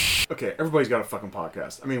okay, everybody's got a fucking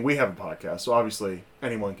podcast. I mean, we have a podcast, so obviously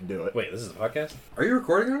anyone can do it. Wait, this is a podcast? Are you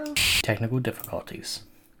recording right now? Technical difficulties.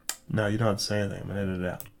 No, you don't have to say anything. I'm going to edit it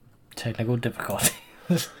out. Technical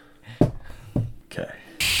difficulties. Okay.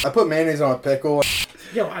 I put mayonnaise on a pickle.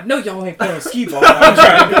 Yo, I know y'all ain't playing skee ball. I'm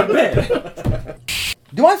trying to go to bed.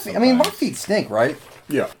 Do my feet? I mean, my feet stink, right?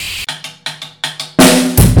 Yeah.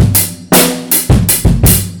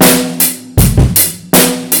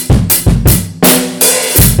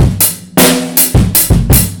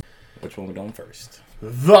 Which one we doing first?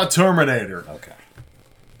 The Terminator. Okay.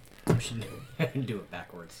 Do it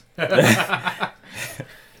backwards. I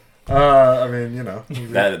mean, you know.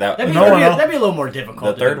 That That'd be, No one else- that'd be a little more difficult.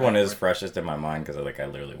 the to do third one is backwards. freshest in my mind because I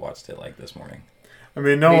literally watched it like this morning. I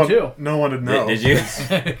mean, Me one, too. no one would know. Did you?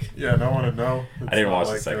 Yeah, no one would know. I didn't watch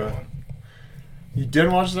the second one. You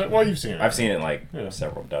didn't watch that? Well, you've seen it. I've seen it like Yeah.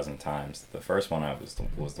 several dozen times. The first one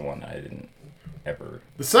was the one that I didn't ever.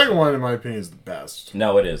 The second one, in my opinion, is the best.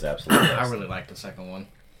 No, it is absolutely. I best. really liked the second one.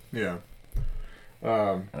 Yeah.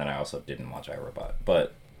 And then I also didn't watch iRobot,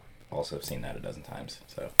 but also have seen that a dozen times.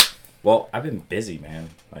 So, well, I've been busy, man.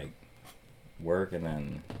 Like work and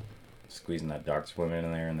then squeezing that doctor's appointment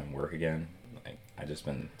in there, and then work again. Like I just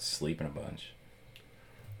been sleeping a bunch.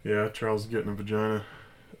 Yeah, Charles is getting a vagina.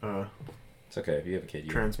 It's okay if you have a kid.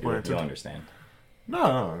 Transplanted. You'll understand. No,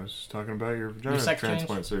 I was just talking about your vagina Your sex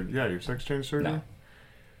transplant surgery. Yeah, your sex change surgery. No.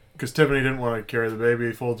 Because Tiffany didn't want to carry the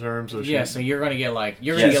baby full term, so she... Yeah, so you're gonna get like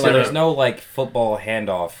Yeah, gonna so get there's like no like football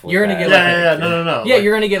handoff. With You're gonna that. get, Yeah, no. yeah, Like,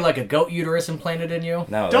 you're gonna get like a goat uterus implanted in you.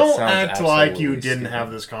 No, that don't sounds act like you absolutely didn't stupid.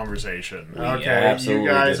 have this conversation. We Okay, absolutely you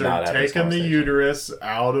guys did not are have this taking the conversation. uterus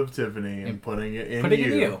out of Tiffany and putting it in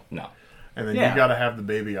you. No, And then Yeah. you got to have the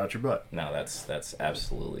baby out your butt. no, that's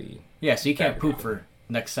absolutely. Yeah, so you can't Bad poop example. for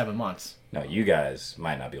next 7 months. No, you guys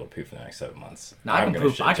might not be able to poop for the next 7 months. No, I I'm can gonna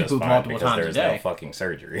poop- shit I can just poop fine multiple because times a there's day. no fucking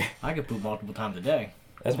surgery. I could poop multiple times a day.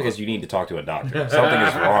 That's because you need to talk to a doctor. Something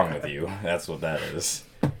is wrong with you. That's what that is.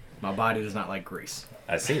 My body does not like grease,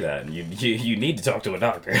 I see that. You need to talk to a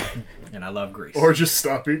doctor. and I love grease. Or just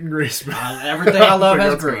stop eating grease. Everything I love think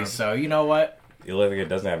has that's grease, fine. so you know what? The only thing it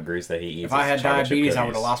doesn't have grease that he eats. If I is had chocolate chip diabetes, I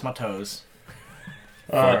would cookies. have lost my toes.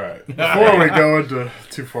 All right. Before we go into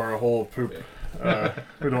too far a hole of poop,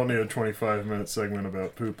 we don't need a 25-minute segment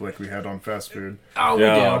about poop like we had on fast food. Oh, we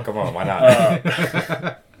No, do. come on, why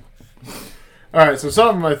not? All right, so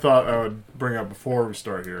something I thought I would bring up before we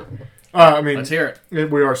start here. I mean, Let's hear it.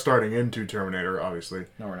 we are starting into Terminator, obviously.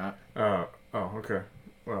 No, we're not. Oh, okay.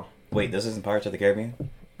 Well, Wait, this isn't Pirates of the Caribbean?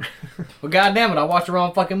 Well, goddamn it, I watched the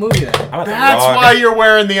wrong fucking movie then. I'm at the that's wrong- why you're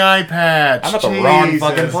wearing the eye patch. I'm at the wrong Jesus.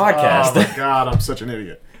 fucking podcast. Oh my god, I'm such an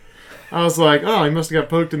idiot. I was like, oh, he must have got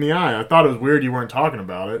poked in the eye. I thought it was weird you weren't talking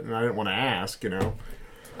about it, and I didn't want to ask, you know.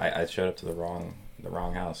 I showed up to the wrong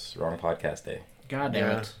house, wrong podcast day. God damn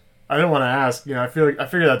Yeah. it. I didn't want to ask, you know. I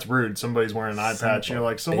figure that's rude. Somebody's wearing an eye patch, and you're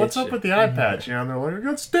like, so what's bitch. up with the eye patch? You know, and they're like, I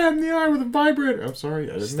got stabbed in the eye with a vibrator. I'm sorry,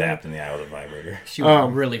 I didn't Stabbed in the eye with a vibrator. She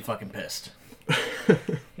was really fucking pissed.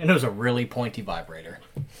 And it was a really pointy vibrator.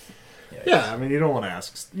 Yeah, I mean, you don't want to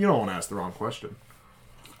ask. You don't want to ask the wrong question.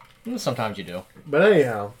 Sometimes you do. But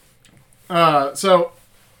anyhow, so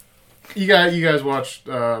you guys watched,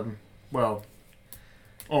 well,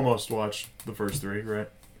 almost watched the first three, right?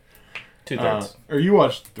 2/3. Or you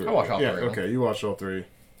watched three? I watched all yeah, three of them. Okay, you watched all three.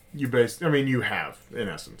 You you have in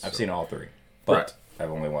essence. I've so- seen all three, but Right.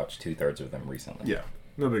 I've only watched 2/3 of them recently. Yeah,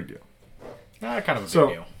 no big deal. Kind of a big So-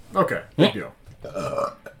 deal. Okay, big deal.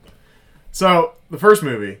 So the first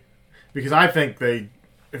movie, because I think they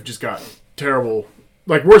have just got terrible,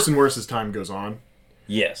 like worse and worse as time goes on.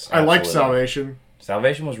 Yes, I liked absolutely. Salvation.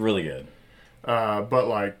 Salvation was really good. But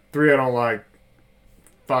like 3 I don't like,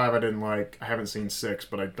 5 I didn't like. I haven't seen 6,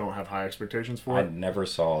 but I don't have high expectations for I it. never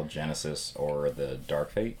saw Genesis or the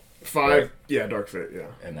Dark Fate, 5, right. yeah, Dark Fate, yeah.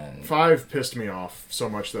 and then 5 pissed me off so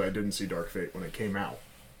much that I didn't see Dark Fate when it came out.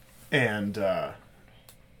 And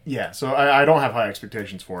yeah, so I don't have high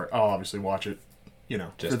expectations for it. I'll obviously watch it, you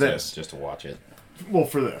know, just for this. just to watch it. Well,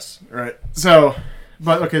 for this, right? So,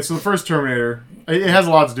 but okay, so the first Terminator, it has a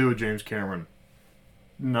lot to do with James Cameron,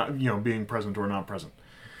 not being present or not present.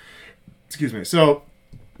 Excuse me. So,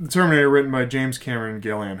 the Terminator, written by James Cameron,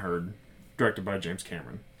 Gail Ann Hurd, directed by James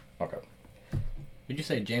Cameron. Okay, Did you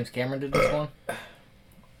say James Cameron did this one?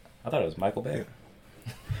 I thought it was Michael Bay.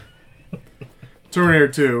 Terminator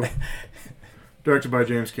 2, directed by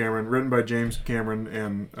James Cameron, written by James Cameron,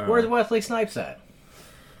 and Where's Wesley Snipes at?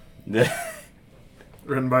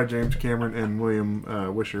 written by James Cameron and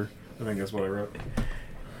William Wisher. I think that's what I wrote.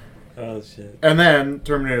 Oh shit! And then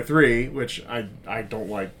Terminator 3, which I don't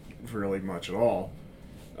like really much at all.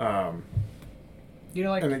 You know,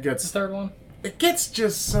 like And it gets- the third one? it gets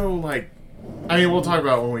just so like. I mean, we'll talk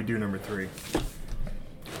about it when we do number 3.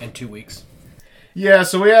 In 2 weeks. Yeah,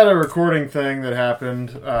 so we had a recording thing that happened.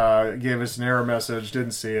 Gave us an error message.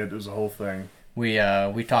 Didn't see it. It was a whole thing. We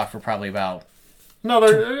talked for probably about No,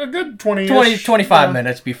 a good 25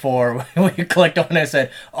 minutes before we clicked on it and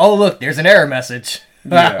said, "Oh, look, there's an error message."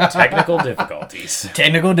 Yeah. Technical difficulties.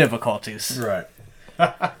 Technical difficulties. Right.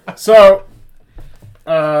 So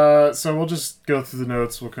we'll just go through the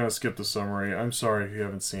notes. We'll kind of skip the summary. I'm sorry if you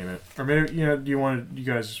haven't seen it, or maybe do you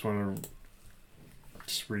guys just want to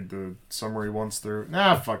just read the summary once through?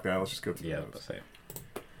 Nah, fuck that. Let's just go through the notes. Let's say.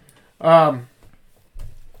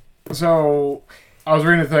 So I was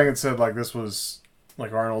reading a thing that said like this was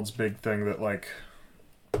like Arnold's big thing, that like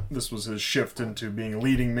this was his shift into being a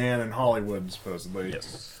leading man in Hollywood, supposedly.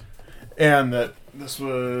 Yes. And that this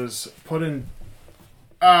was put in.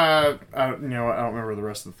 I don't remember the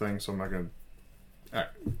rest of the thing, so I'm not gonna.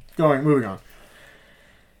 All right, moving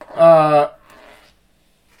on.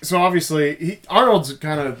 So obviously, Arnold's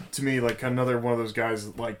kind of, to me, like another one of those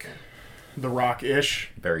guys like The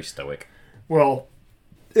Rock-ish. Very stoic. Well,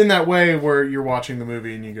 in that way where you're watching the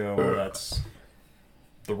movie and you go, "Oh, that's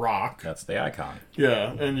The Rock." That's the icon.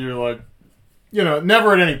 Yeah, and you're like,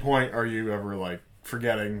 never at any point are you ever like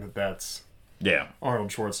forgetting that that's Yeah. Arnold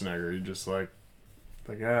Schwarzenegger. You're just like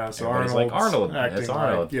yeah, so Everybody's Arnold's like, Arnold, acting it's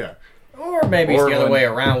Arnold. like, yeah. Or maybe it's Or the other when- way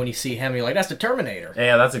around. When you see him, you're like, "That's the Terminator."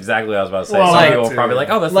 Yeah, that's exactly what I was about to say. Well, Some like, people will probably like,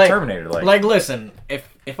 "Oh, that's like- the Terminator." Like, listen,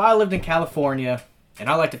 if I lived in California and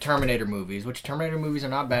I like the Terminator movies, which Terminator movies are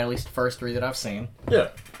not bad, at least the first 3 that I've seen, Yeah.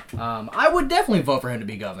 I would definitely vote for him to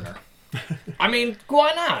be governor. I mean,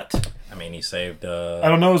 why not? I mean, he saved. I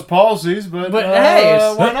don't know his policies, but hey,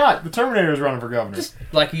 it's- why not? The Terminator's running for governor. Just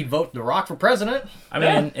like you'd vote The Rock for president. I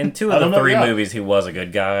mean, in 2 I of don't the know, 3 yeah. movies, he was a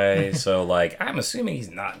good guy. So, like, I'm assuming he's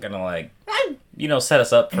not gonna set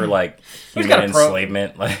us up for like He's human got a pro-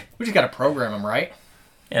 enslavement. Like, We just got to program him, right?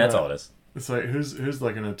 yeah, that's all it is. It's like who's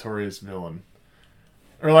like a notorious villain,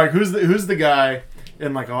 or like who's the guy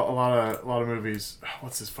in like a lot of movies?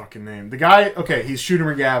 What's his fucking name? The guy. Okay, he's Shooter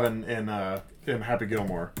McGavin in Happy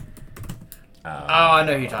Gilmore. Oh, I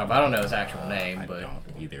know who you're talking about. I don't know his actual name, I but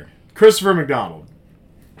don't either. Christopher McDonald.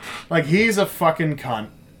 Like he's a fucking cunt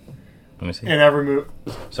Let me see. in every movie.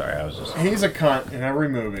 Sorry, I was just. He's a cunt in every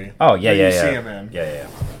movie. Oh yeah, that yeah, you yeah. see him in. Yeah.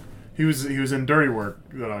 He was in Dirty Work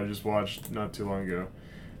that I just watched not too long ago.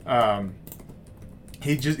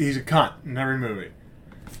 He's a cunt in every movie.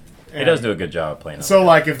 He does do a good job playing. So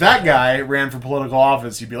like if that guy ran for political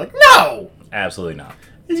office, you'd be like, no, Absolutely not.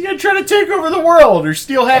 he's gonna try to take over the world or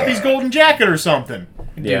steal Happy's golden jacket or something.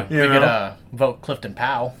 Yeah. You we know? could vote Clifton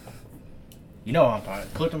Powell. You know who I'm talking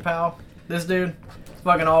about. Clifton Powell? This dude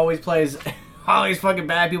fucking always plays all these fucking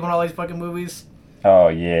bad people in all these fucking movies. Oh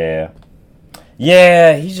yeah.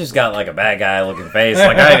 Yeah, he's just got like a bad guy looking face.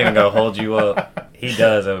 Like I ain't even gonna hold you up. He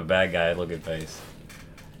does have a bad guy looking face.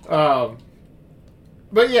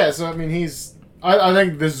 But yeah, so I mean, I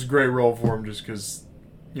think this is a great role for him just because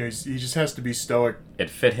he just has to be stoic. It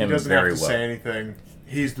fit He him doesn't very have to well. say anything.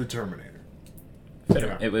 He's the Terminator. Fit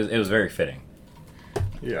him. Yeah. It was very fitting.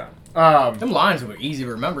 Yeah. Them lines were easy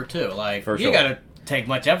to remember too. Like For you sure. gotta take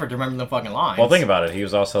much effort to remember them fucking lines. Well, think about it. He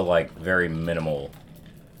was also like very minimal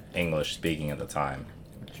English speaking at the time.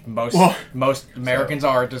 Most Americans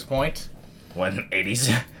are at this point. When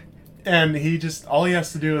 80s. And all he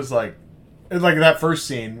has to do is like that first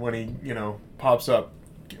scene when he, pops up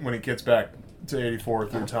when he gets back to 84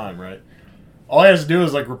 through time, right? All he has to do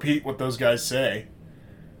is like repeat what those guys say.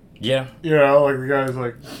 Yeah. Like the guy's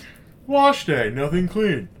like, wash day, nothing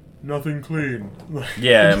clean. Nothing clean.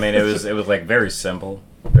 Yeah, I mean it was like very simple.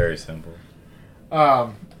 Very simple.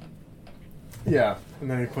 Yeah. And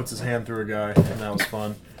then he puts his hand through a guy, and that was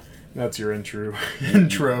fun. That's your intro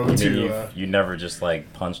to You never just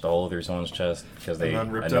like punched a hole through someone's chest because they and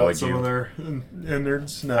then ripped annoyed out some you. of their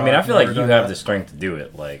innards. No, I mean, I feel I've like never you done have that. the strength to do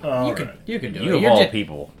it. Like Oh, You alright. can do you it. of You're all just-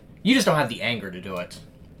 people. You just don't have the anger to do it.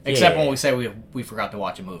 Except Yeah. when we say we forgot to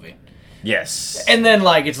watch a movie. Yes. And then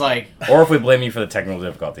like it's like Or if we blame you for the technical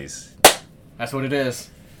difficulties. that's what it is.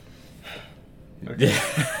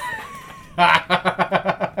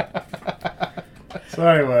 So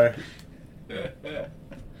anyway,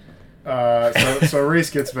 so Reese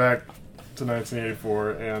gets back to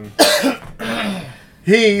 1984 and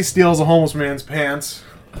he steals a homeless man's pants,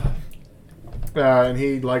 and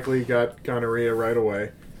he likely got gonorrhea right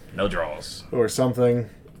away No draws. or something,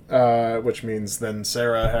 which means then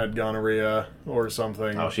Sarah had gonorrhea or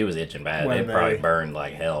something. Oh, she was itching bad. When It probably they- burned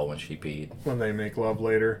like hell when she peed. when they make love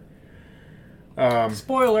later.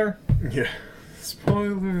 Spoiler. Yeah,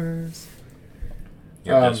 spoilers.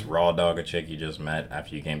 You're just raw dog a chick you just met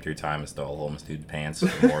after you came through time and stole a whole dude's pants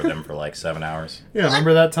and wore them for like 7 hours. Yeah,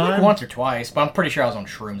 remember that time? Once or twice, but I'm pretty sure I was on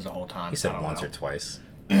shrooms the whole time. He said once or twice.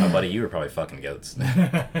 My buddy, you were probably fucking goats.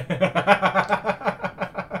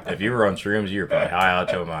 If you were on shrooms, you were probably high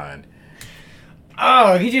out your mind.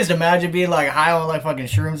 Oh, you just imagine being like high on like fucking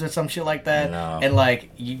shrooms or some shit like that, No. and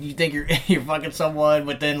like you think you're fucking someone,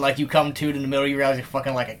 but then like you come to it in the middle, you realize you're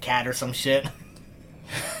fucking like a cat or some shit.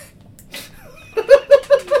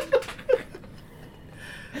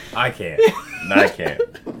 I can't.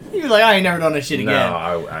 You're like, I ain't never done this shit again.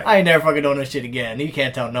 No, I ain't never fucking doing this shit again. You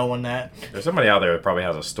can't tell no one that. there's somebody out there that probably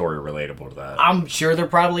has a story relatable to that. I'm sure there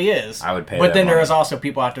probably is. I would pay But that then there money. is also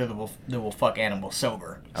people out there that will fuck animals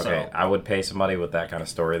sober. Okay, So, I would pay somebody with that kind of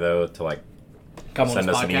story though to like come on send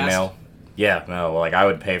this us an podcast. email. Yeah, no, like I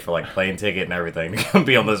would pay for like plane ticket and everything to come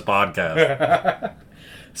be on this podcast.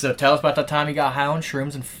 So tell us about the time you got high on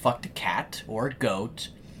shrooms and fucked a cat or a goat,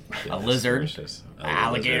 a lizard, Gracious. A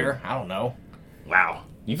alligator. lizard. I don't know. Wow,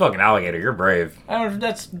 you fucking alligator, you're brave. I don't know.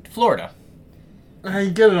 That's Florida.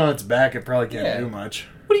 You get it on its back, it probably can't Yeah. do much.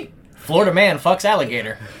 What do you? Florida man fucks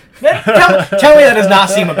alligator. Tell me that does not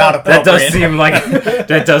seem about appropriate.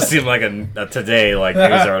 That does seem like a today like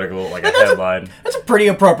news article, like a headline. That's a pretty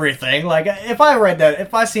appropriate thing. Like if I read that,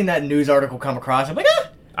 if I seen that news article come across, I'm like,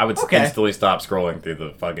 I would Okay. instantly stop scrolling through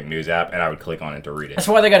the fucking news app and I would click on it to read it. That's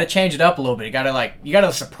why they got to change it up a little bit. You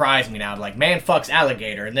gotta surprise me now. Like man fucks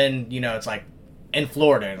alligator, and then it's like in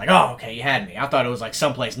Florida. Like okay, you had me. I thought it was like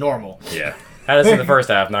someplace normal. Yeah, had this in the first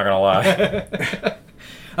half. Not gonna lie.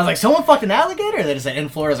 I was like, someone fucked an alligator. They just said in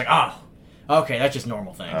Florida. I was like, okay, that's just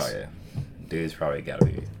normal things. Oh yeah, dude's probably got to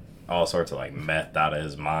be all sorts of like meth out of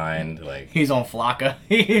his mind. Like He's on Flocka.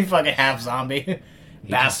 He's fucking half zombie.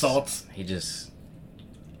 Bath salts. He just.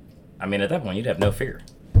 I mean, at that point, you'd have no fear.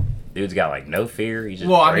 Dude's got like no fear. He's just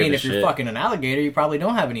Well, I brave mean, as if you're shit. fucking an alligator, you probably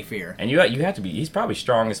don't have any fear. And you have to be. He's probably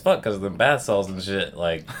strong as fuck because of the bath salts and shit.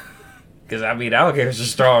 Like, because I mean, alligators are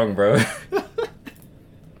strong, bro.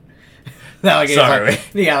 Sorry.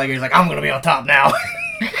 The alligator's like, I'm gonna be on top now.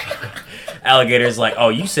 Alligator's like, oh,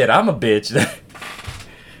 you said I'm a bitch.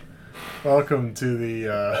 Welcome to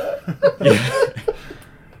the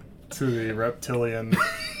to the reptilian.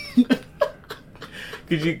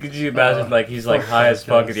 Could you imagine like he's like high as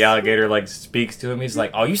fuck and the alligator like speaks to him? He's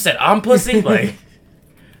like, oh, you said I'm pussy? Like,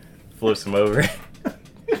 flips him over.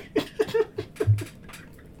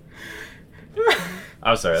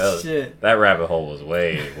 I'm sorry, that rabbit hole was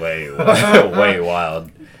way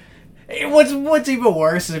wild. What's even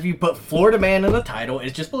worse is if you put Florida man in the title,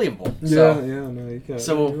 it's just believable. So, no, you can't.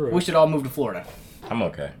 so we should all move to Florida I'm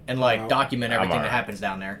okay. and like document everything alright. that happens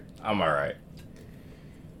down there. I'm alright.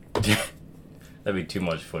 That'd be too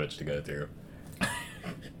much footage to go through.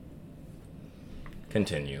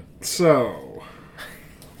 Continue. So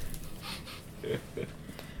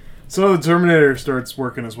the Terminator starts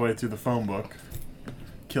working his way through the phone book,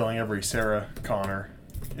 killing every Sarah Connor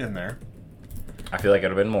in there. I feel like it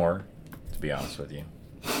would have been more, to be honest with you.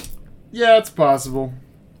 Yeah, it's possible,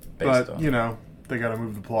 Based but on they got to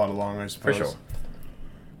move the plot along, I for suppose.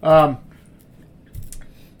 sure.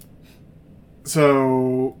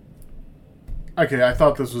 So, okay, I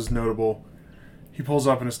thought this was notable. He pulls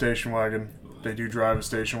up in a station wagon. They do drive a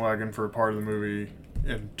station wagon for a part of the movie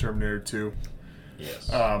in Terminator 2.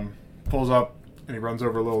 Yes. Pulls up and he runs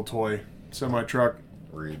over a little toy semi-truck,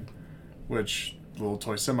 Rude. which the little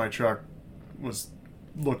toy semi-truck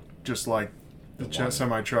looked just like the one.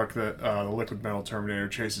 semi-truck that the liquid metal Terminator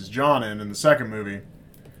chases John in the second movie.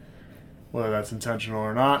 Whether that's intentional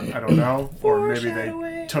or not, I don't know. Or maybe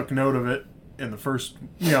they took note of it in the first,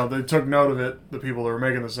 they took note of it, the people that were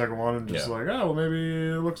making the second one, and just like, oh, well, maybe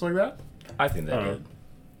it looks like that. I think they did.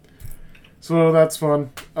 So that's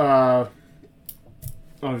fun.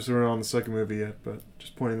 Obviously, we're not on the second movie yet, but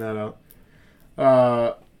just pointing that out.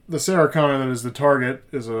 The Sarah Connor that is the target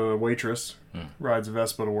is a waitress, rides a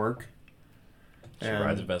Vespa to work. She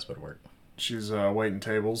rides a Vespa to work. She's waiting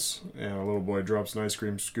tables, and a little boy drops an ice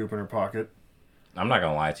cream scoop in her pocket. I'm not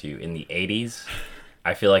gonna lie to you. In the 80s,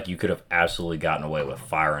 I feel like you could have absolutely gotten away with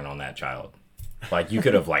firing on that child. Like, you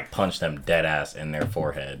could have, like, punched them dead ass in their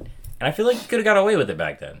forehead. And I feel like you could have got away with it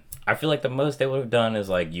back then. I feel like the most they would have done is,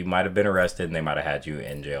 like, you might have been arrested and they might have had you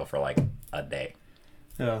in jail for, like, a day.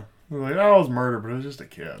 Yeah. They're like, oh, it was murder, but it was just a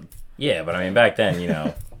kid. Yeah, but I mean, back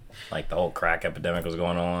then, like, the whole crack epidemic was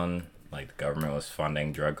going on. Like, the government was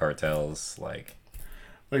funding drug cartels. Like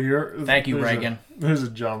Thank you, Reagan. There's a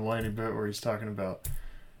John Mulaney bit where he's talking about,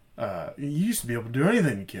 you used to be able to do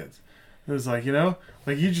anything to kids. It was like,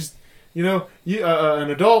 like you just, an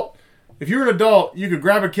adult, if you were an adult, you could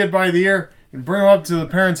grab a kid by the ear and bring him up to the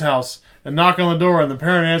parents' house and knock on the door, and the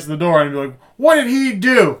parent answer the door and be like, "What did he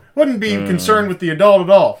do?" Wouldn't be concerned with the adult at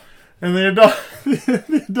all. And the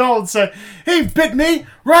adult would say, "He bit me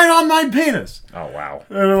right on my penis." Oh wow.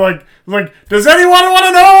 And they're like, "Does anyone want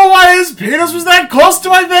to know why his penis was that close to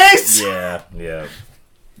my face?" Yeah, yeah.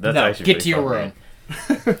 That's No, actually get pretty to your funny.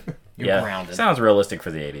 room. You're Yeah, grounded. sounds realistic for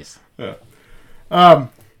the 80s. Yeah. And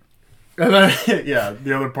then, yeah,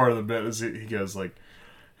 the other part of the bit is he goes like,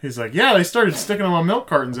 he's like, "Yeah, they started sticking them on milk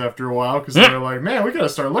cartons after a while because they were like, man, we gotta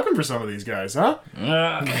start looking for some of these guys, huh?"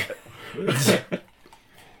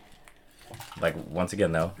 Like, once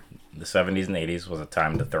again, though, the 70s and 80s was a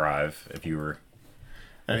time to thrive if you were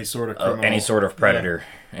Any sort of criminal. any sort of predator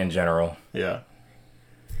in general. Yeah.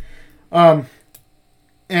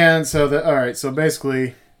 And so all right, so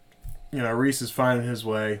basically, Reese is finding his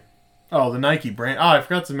way. Oh, the Nike brand. Oh, I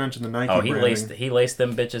forgot to mention the Nike Oh, branding. he laced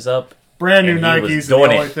them bitches up. Brand new and he was Nikes, and the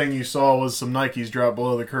doing only it. thing you saw was some Nikes drop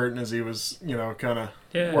below the curtain as he was, kind of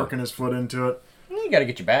Yeah. working his foot into it. You gotta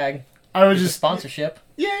get your bag. I was Just just sponsorship.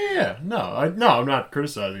 Yeah. No, I'm not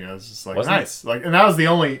criticizing it. I was just like, Wasn't it? nice. Like, and that was the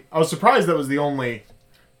only. I was surprised that was the only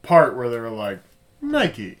part where they were like,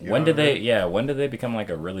 Nike. you When know did what I mean? when did they become like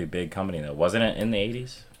a really big company though? Wasn't it in the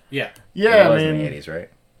 80s? Yeah. Yeah, It was I in the mean, 80s, right?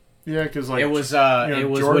 yeah, because like It was Jordan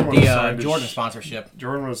with would've the signed his Jordan sponsorship.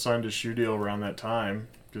 Jordan was signed his shoe deal around that time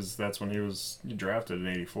because that's when he was drafted in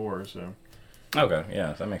 '84. So, Okay,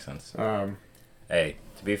 yeah, that makes sense. um, Hey,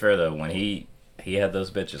 to be fair though, when he had those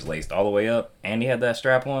bitches laced all the way up and he had that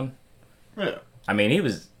strap on, yeah, I mean, he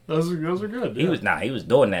was those are good. he was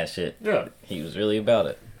doing that shit. Yeah. He was really about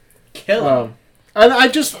it. Kill him. And I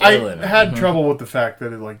Killing it. had trouble with the fact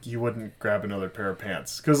that you wouldn't grab another pair of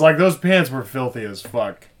pants because those pants were filthy as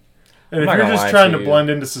fuck. And I'm if not you're gonna just lie trying to to you. blend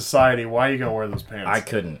into society, why are you gonna wear those pants? I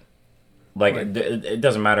couldn't. Like, it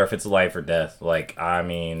doesn't matter if it's life or death. Like, I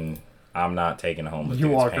mean, I'm not taking home with You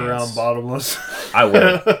dude's walk pants. around bottomless. I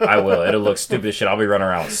will. It'll look stupid as shit. I'll be running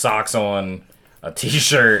around with socks on, a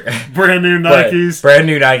t-shirt. Brand new But Nikes. brand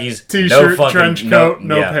new Nikes. T-shirt, no fucking, trench coat,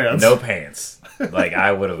 no pants. No pants. Like, I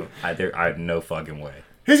had no fucking way.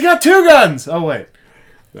 He's got two guns. Oh wait.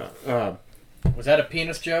 No, Was that a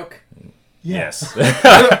penis joke? Yes. Is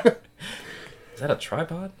that a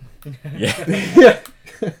tripod? Yeah.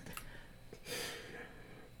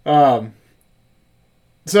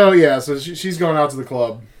 So she's going out to the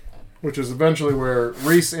club, which is eventually where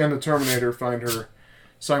Reese and the Terminator find her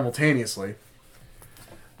simultaneously.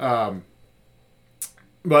 But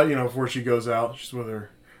before she goes out, she's with her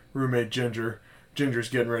roommate Ginger. Ginger's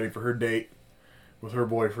getting ready for her date with her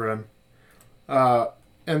boyfriend.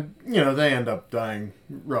 And they end up dying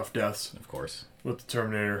rough deaths Of course. with the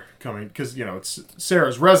Terminator coming because it's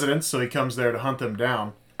Sarah's residence, so he comes there to hunt them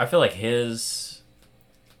down. I feel like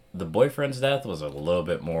the boyfriend's death was a little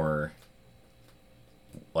bit more.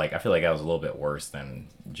 Like, I feel like that was a little bit worse than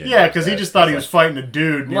Ginger's Yeah, because he death. just thought he It's was fighting a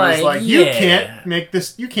dude. And he was like, like, "You yeah. can't make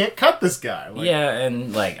this. You can't cut this guy." Like, yeah,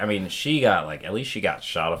 and I mean, she got at least she got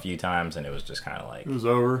shot a few times, and it was just kind of like, it was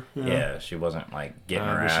over. yeah, she wasn't getting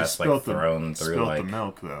her but she ass spilt thrown through spilled the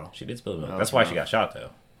milk though. She did spill the milk. That That's was why she milk. got shot though,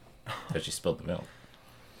 because she spilled the milk.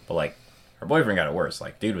 But her boyfriend got it worse.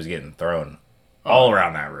 Dude was getting thrown all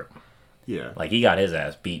around that room. Yeah, He got his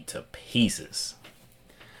ass beat to pieces.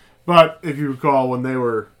 but if you recall, when they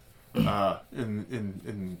were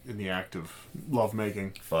in the act of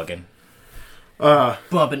lovemaking, Fucking.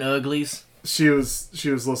 Bumping uglies. she was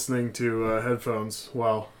listening to headphones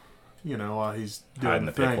while he's doing Hiding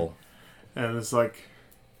the the thing. pickle. And it's it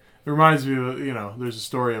reminds me of, there's a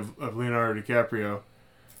story of Leonardo DiCaprio.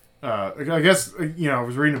 I guess, I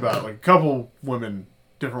was reading about it, a couple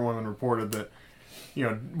different women reported that,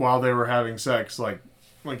 while they were having sex,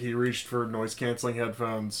 he reached for noise canceling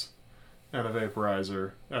headphones and a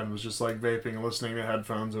vaporizer and was just vaping and listening to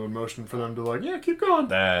headphones and would motion for them to yeah, keep going.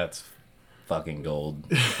 That's fucking gold.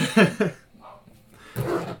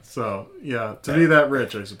 So, yeah, to be that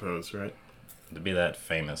rich, I suppose, right? To be that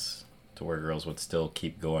famous, to where girls would still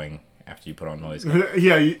keep going after you put on noise.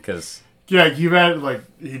 Yeah, Because, you've had,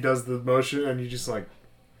 he does the motion and you just all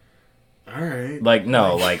right.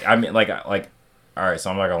 no, I mean, all right, so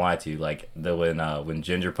I'm not gonna lie to you. When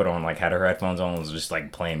Ginger put on, had her headphones on, was just,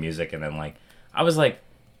 playing music, and then, I was like,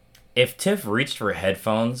 if Tiff reached for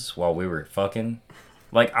headphones while we were fucking,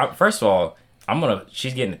 first of all,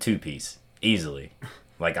 she's getting a 2-piece, easily.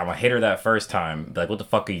 I'm gonna hit her that first time, what the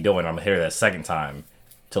fuck are you doing? I'm gonna hit her that second time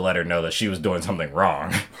to let her know that she was doing something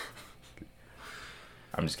wrong.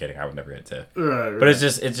 I'm just kidding. I would never hit Tiff. Right. But it's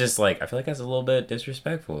just I feel like that's a little bit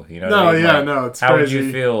disrespectful. You know? No, what I mean? yeah, no, it's how crazy. would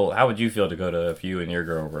you feel? How would you feel to go to if you and your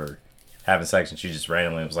girl were having sex, and she just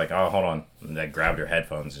randomly was like, "Oh, hold on," and they grabbed her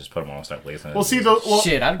headphones, and just put them on, and started listening. Well, see,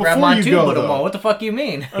 Shit, I'd grab before mine you too, go, put them though- on. What the fuck you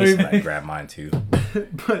mean? I mean, I grabbed mine too.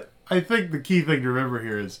 but I think the key thing to remember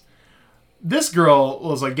here is this girl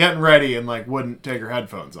was like getting ready and like wouldn't take her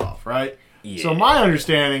headphones off, right? Yeah. So my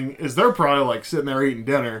understanding is they're probably like sitting there eating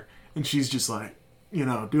dinner, and she's just like, you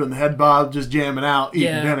know, doing the head bob, just jamming out, eating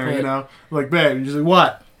Yeah, dinner, but- you know, like, babe, and she's like,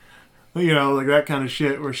 what? You know, like that kind of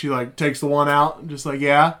shit where she like takes the one out, and just like,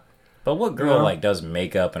 yeah. But what girl Yeah. like does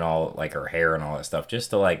makeup and all, like her hair and all that stuff, just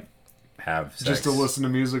to like have sex? Just to listen to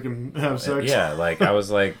music and have sex. Yeah, like I was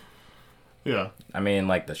like, Yeah. I mean,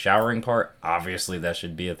 like the showering part, obviously that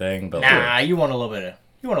should be a thing, but Nah, like, you want a little bit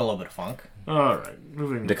of funk. All right.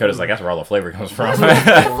 Moving. Dakota's like, that's where all the flavor comes from.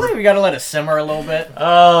 We gotta let it simmer a little bit.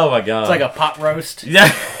 Oh my god. It's like a pot roast.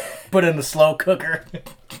 yeah. Put it in the slow cooker.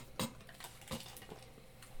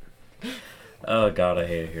 Oh god, I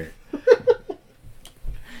hate it here.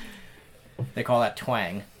 They call that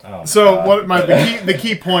twang. Oh my So God. what the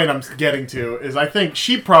key point I'm getting to is I think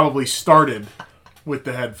she probably started with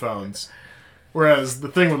the headphones, whereas the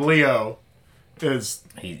thing with Leo is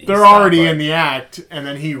He they're stopped, already like- in the act, and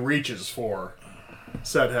then he reaches for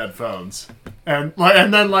said headphones, and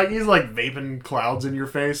then he's like vaping clouds in your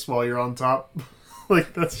face while you're on top.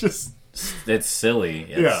 Like that's just It's silly.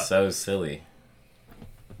 It's Yeah. so silly.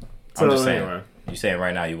 so I'm just saying. anyway. You saying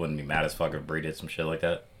right now you wouldn't be mad as fuck if Brie did some shit like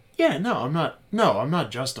that? Yeah, no, I'm not. No, I'm not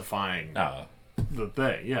justifying Oh. the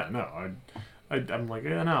thing. Yeah, no, I'm like,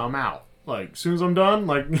 yeah, no, I'm out. Like, as soon as I'm done,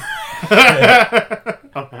 like,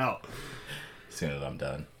 I'm out. As soon as I'm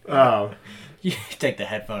done. You take the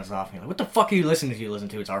headphones off and you're like, what the fuck are you listening to? You listen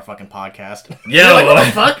to it's our fucking podcast. Yeah. Like, what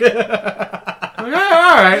the fuck? Like, all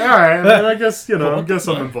right. I mean, I guess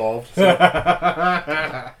I'm involved. So.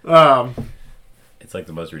 It's like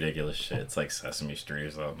the most ridiculous shit. It's like Sesame Street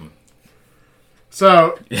or something.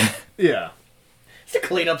 So, yeah. It's a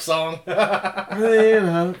cleanup song.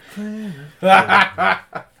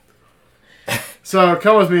 So,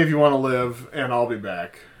 come with me if you want to live, and I'll be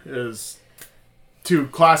back. Is two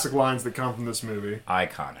classic lines that come from this movie.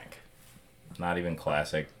 Iconic. Not even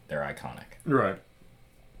classic. They're iconic. Right.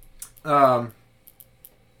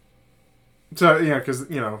 So yeah, because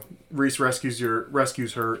Reese rescues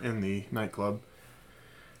her in the nightclub.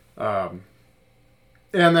 And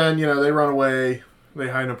then they run away. They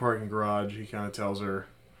hide in a parking garage. He kind of tells her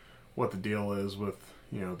what the deal is with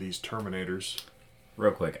these Terminators.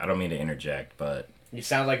 Real quick, I don't mean to interject, but You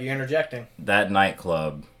sound like you're interjecting. that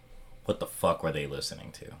nightclub, what the fuck were they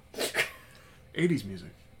listening to? 80s music.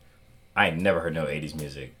 I ain't never heard no 80s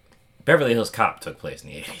music. Beverly Hills Cop took place in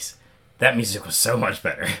the 80s. That music was so much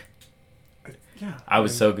better. Yeah. I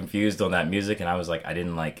was so confused on that music, and I was like, I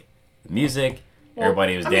didn't like the music.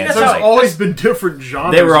 Everybody was I mean, dancing. There's Like, always been different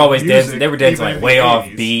genres. they were always of music, dancing. They were dancing even like in way the off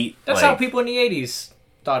 80s. beat. That's like, how people in the 80s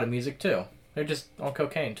thought of music, too. They're just on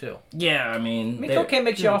cocaine, too. Yeah, I mean, I mean, cocaine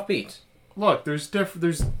makes you off beat. Look, there's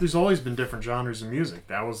always been different genres of music.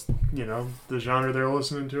 That was the genre they were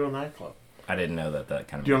listening to in that club. I didn't know that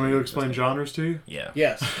kind of. Do you want me to music explain was- genres to you? Yeah.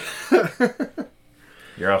 Yes.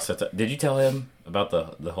 You're all set. Did you tell him about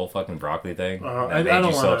the whole fucking broccoli thing? I That made don't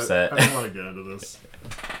you so wanna- upset. I don't want to get into this.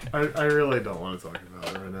 I really don't want to talk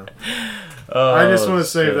about it right now. Oh, I just want to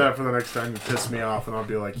save shit. that for the next time you piss me off, and I'll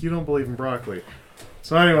be like, you don't believe in broccoli.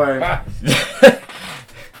 So anyway,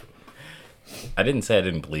 I didn't say I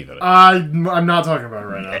didn't believe in it. I'm not talking about it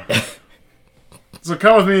right now. So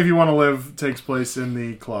Come With Me If You Want to Live takes place in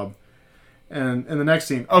the club. And in the next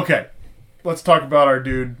scene, okay, let's talk about our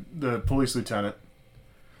dude, the police lieutenant,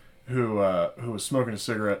 who was smoking a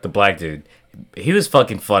cigarette. The black dude, he was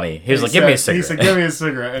fucking funny. He was like, "Give me a cigarette." He said, "Give me a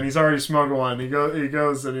cigarette," and he's already smoking one. He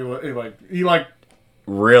goes, and he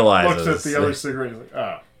Realizes. looks at the other cigarette. He's like,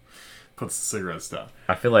 ah, puts the cigarettes down.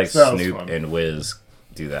 I feel like That was Snoop fun. and Wiz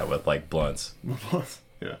do that with like blunts.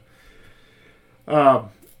 Yeah.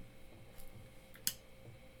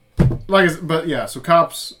 But yeah. So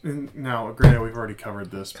cops. Now, granted, we've already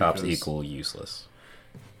covered this. Cops because, equal useless.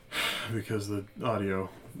 because the audio,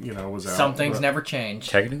 was out. Some things but, never change.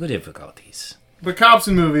 Technical difficulties. But cops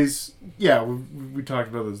in movies, yeah, we talked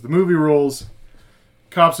about this. The movie rules.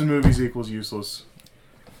 Cops in movies equals useless.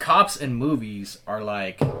 Cops in movies are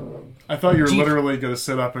like... I thought you were Gee. literally going to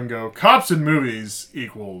sit up and go, cops in movies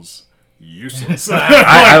equals useless.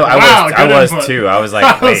 I good was input. too. I was like,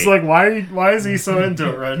 I was wait. like, why is he so into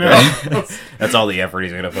it right now? That's all the effort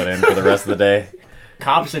he's gonna put in for the rest of the day.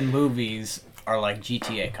 Cops in movies are like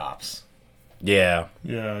GTA cops. Yeah,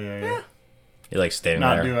 yeah. you're like standing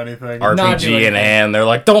Not there, do anything. Not do RPG in anything. hand. They're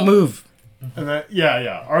like, "Don't move." And then,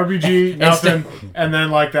 yeah. RBG, nothing. And then,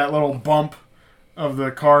 like, that little bump of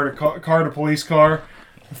the car to police car.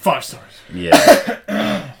 5 stars.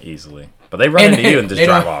 Yeah, easily. But they run into you and just they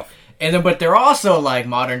drive don't- off. And then, but they're also like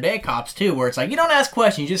modern day cops too, where it's like you don't ask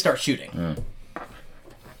questions, you just start shooting.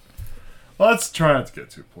 Let's try not to get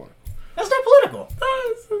too political. That's not political.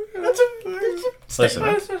 Listen,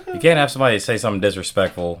 you can't have somebody say something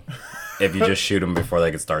disrespectful if you just shoot them before they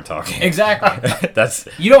can start talking. Exactly. That's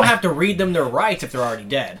You don't have to read them their rights if they're already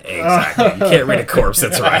dead. exactly. You can't read a corpse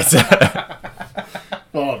that's right.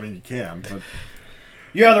 Well, I mean, you can, but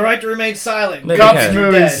You have the right to remain silent. Maybe cops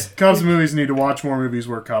Yeah. movies need to watch more movies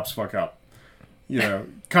where cops fuck up. You know,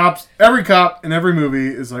 every cop in every movie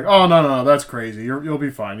is like, oh, no, that's crazy. You'll be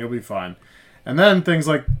fine. And then things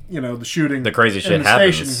like, the shooting. The crazy shit in the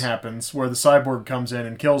happens. station happens where the cyborg comes in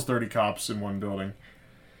and kills 30 cops in one building.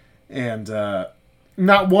 And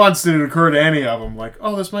not once did it occur to any of them, like,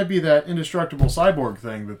 oh, this might be that indestructible cyborg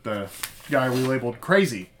thing that the guy we labeled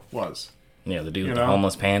crazy was. Yeah, the dude with know? the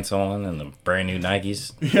homeless pants on and the brand new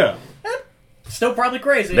Nikes. Yeah. Still probably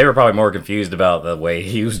crazy. They were probably more confused about the way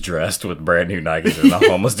he was dressed with brand new Nikes and the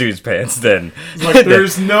homeless dude's pants than... Like,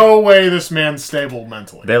 there's no way this man's stable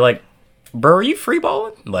mentally. They're like, bro, are you free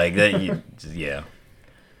balling? Like, that, yeah.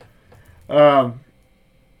 All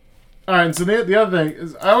right, and so the other thing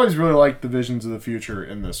is, I always really liked the visions of the future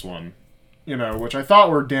in this one, which I thought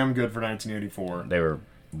were damn good for 1984. They were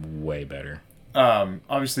way better.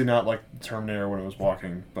 Obviously not like Terminator when it was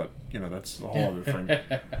walking, but that's a whole other thing.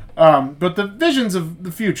 But the visions of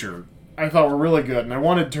the future I thought were really good, and I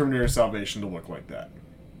wanted Terminator Salvation to look like that.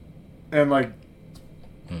 And like,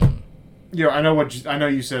 I know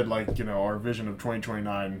you said, like, our vision of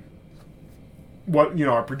 2029. What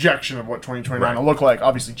our projection of what 2029 will look like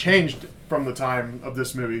obviously changed from the time of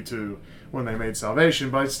this movie to when they made Salvation,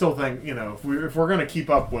 but I still think if we're going to keep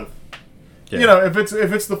up with if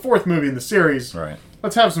it's the 4th movie in the series, Right.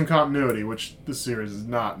 let's have some continuity, which this series is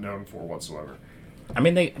not known for whatsoever. I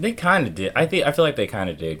mean, they kind of did. I feel like they kind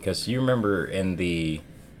of did, because you remember in the,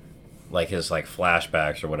 like, his, like,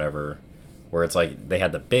 flashbacks or whatever, where it's like they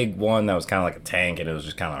had the big one that was kind of like a tank and it was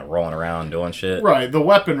just kind of rolling around doing shit. Right, the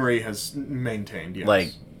weaponry has maintained, yes.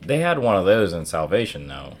 Like, they had one of those in Salvation,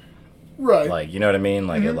 though. right. Like, you know what I mean?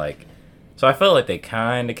 Like, it, like... So I felt like they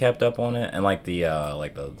kind of kept up on it, and like the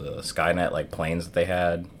Skynet, like, planes that they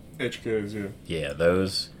had. HKs, yeah. Yeah,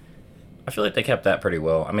 those... I feel like they kept that pretty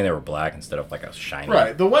well. I mean, they were black instead of, like, a shiny...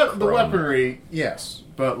 Right, the chrome. weaponry, yes.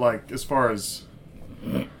 But, like, as far as...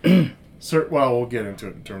 well, we'll get into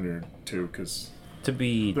it in Terminator 2, because... To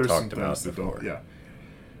be there's some talked about things that before. don't...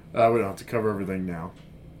 Yeah. We don't have to cover everything now.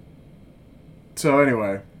 So,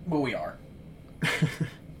 anyway... Well, we are.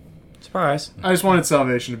 Surprise. I just wanted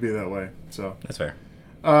Salvation to be that way, so... That's fair.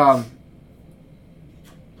 A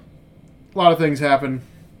lot of things happen.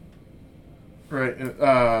 Right,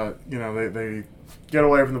 they get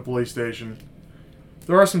away from the police station.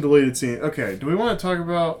 There are some deleted scenes. Okay, do we want to talk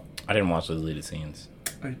about... I didn't watch the deleted scenes.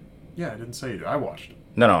 I didn't say you did. I watched it.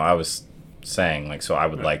 No, I was saying, like, so I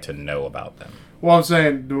would like to know about them. Well, I'm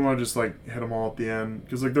saying, do we want to just, like, hit them all at the end?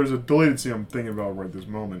 Because, like, there's a deleted scene I'm thinking about right this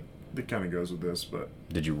moment that kind of goes with this, but...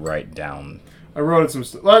 Did you write down... I wrote it some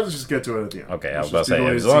stuff. Let's just get to it at the end. Okay, I Let's was about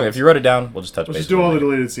to just do say, deleted if scenes. you wrote it down, we'll just touch Let's base just do all on the it.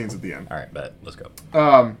 deleted scenes at the end. Alright, bet. Let's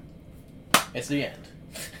go. It's the end.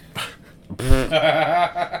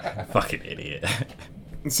 Fucking idiot.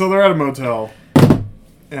 And so they're at a motel,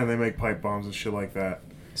 and they make pipe bombs and shit like that.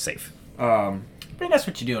 Safe. I mean, that's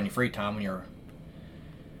what you do on your free time when you're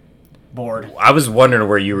bored. I was wondering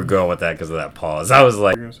where you were going with that because of that pause. I was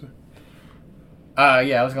like... What are you gonna say?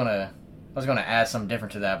 Yeah, I was gonna add something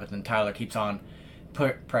different to that, but then Tyler keeps on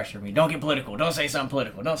pressuring me. Don't get political. Don't say something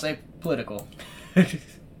political. Don't say political.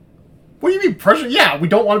 What do you mean pressure? Yeah, we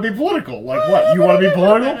don't want to be political. Like what? You want to be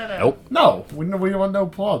political? Nope. No, we don't want no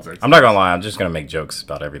politics. I'm not gonna lie, I'm just gonna make jokes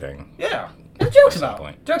about everything. Yeah. What jokes some about?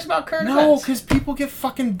 point. Jokes about current No, events. because people get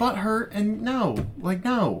fucking butthurt, and no.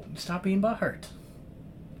 Stop being butthurt.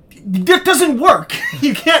 That doesn't work.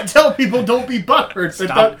 You can't tell people don't be butthurt.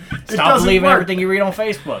 Stop Stop believing everything you read on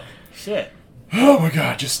Facebook. Shit. Oh my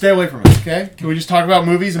god, just stay away from it, okay? Can we just talk about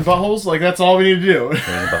movies and buttholes? Like, that's all we need to do.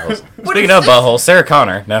 Speaking of buttholes, Sarah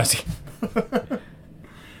Connor. No,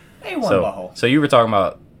 Hey, one butthole. so you were talking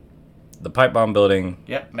about the pipe bomb building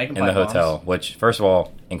Yep, making in the pipe bombs. hotel, which, first of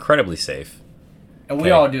all, incredibly safe. And we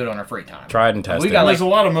Okay. all do it on our free time. Tried and tested. We got There's a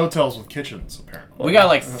lot of motels with kitchens, apparently. We got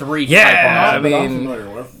like 3 Yeah, pipe bombs. I That I'm mean,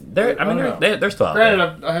 familiar with. they're still out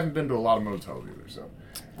Granted, there. I haven't been to a lot of motels either, so.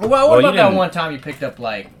 Well, Well, what you about that didn't- one time you picked up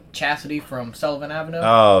like Chastity from Sullivan Avenue?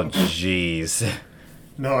 Oh, jeez.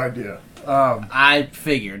 No idea. I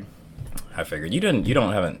figured. I figured. You don't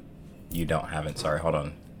haven't, sorry, hold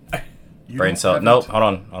on. You Brain don't cell. have Nope, it. hold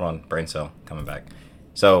on. Brain cell, coming back.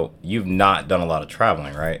 So you've not done a lot of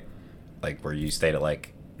traveling, right? Like where you stayed at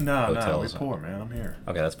like No, hotels. we poor, man. I'm here.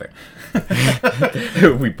 Okay, that's fair.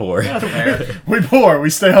 We poor. We poor. We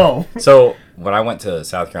stay home. So when I went to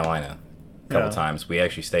South Carolina a couple Yeah. times, we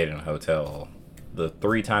actually stayed in a hotel. The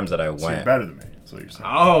 3 times that I So you're went. better than me. So you're saying.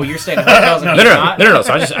 Oh, you're staying in hotels and No. he's not?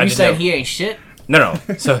 So I just You know- saying he ain't shit? No.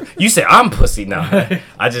 So you say I'm pussy? No.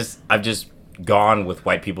 I've just gone with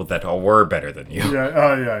white people that were better than you. Yeah.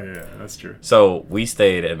 Oh, yeah. That's true. So we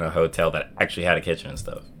stayed in a hotel that actually had a kitchen and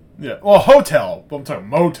stuff. Yeah. Well, hotel. But I'm talking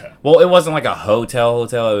motel. Well, it wasn't like a hotel.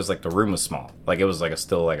 It was like the room was small. Like it was like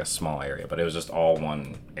still like a small area, but it was just all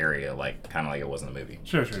one area, like kind of like it was in the movie.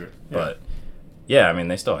 Sure. Yeah. But yeah, I mean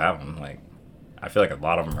they still have them. Like I feel like a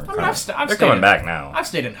lot of them are. I've they're stayed coming in- back now. I've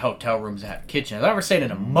stayed in hotel rooms that had kitchens. I've never stayed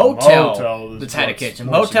in a motel Motel is that's had a what's kitchen.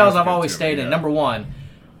 more Motels I've significant always to stayed me, in. yeah. Number one,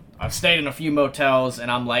 I've stayed in a few motels,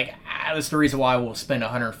 and I'm like, that's the reason why we'll spend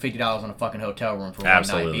 $150 on a fucking hotel room for one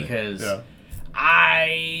Absolutely. night, because Yeah.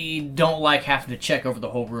 I don't like having to check over the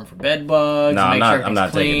whole room for bed bugs, No, make I'm not- sure I'm everything's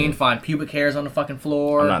not clean, taking- find pubic hairs on the fucking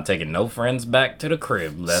floor, I'm not taking no friends back to the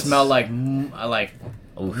crib. That's smell like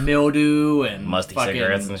Oof. mildew and Musty fucking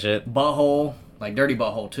cigarettes and shit. butthole, like dirty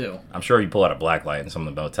butthole too. I'm sure you pull out a black light in some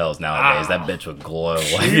of the motels nowadays. That bitch would glow.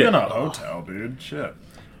 Like, Even a hotel, dude. Shit.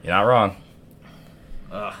 You're not wrong.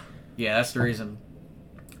 Yeah, that's the reason.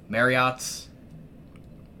 Marriott's.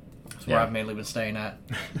 That's where Yeah. I've mainly been staying at.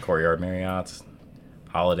 Courtyard Marriott's,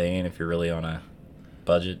 Holiday Inn if you're really on a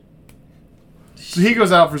budget. So he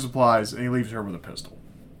goes out for supplies and he leaves her with a pistol,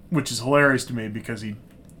 which is hilarious to me because he.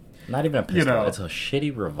 Not even a pistol. know. It's a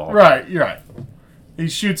shitty revolver. Right. You're right. He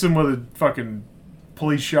shoots him with a fucking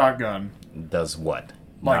police shotgun. Does what?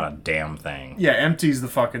 Like- Not a damn thing. Yeah, empties the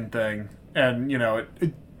fucking thing, and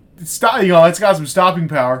it stop. It's got some stopping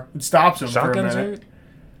power. It stops him Shotguns for a are. minute.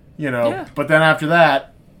 Yeah. But then after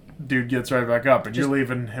that, dude gets right back up, and you're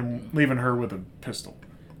leaving her with a pistol,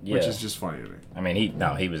 which Yeah. is just funny to me. I mean,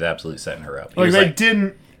 he was absolutely setting her up. He Like was they like,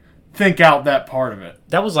 didn't think out that part of it.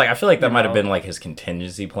 that was like, I feel like that You might have know. been like his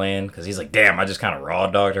contingency plan because he's like, damn, I just kind of raw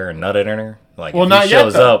dogged her and nutted in her. Like, Well, if not he yet.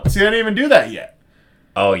 shows Though. up. See, they didn't even do that yet.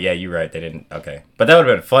 Oh yeah, you're right. They didn't. Okay, but that would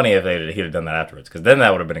have been funny if he'd have done that afterwards, because then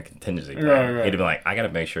that would have been a contingency plan. Right. He'd have been like, I got to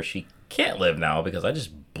make sure she can't live now because I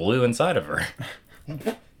just blew inside of her.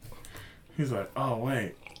 He's like, oh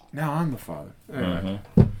wait, now I'm the father. Anyway.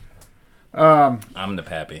 Mm-hmm. I'm the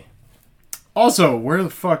pappy. Also, where the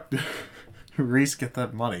fuck did Reese get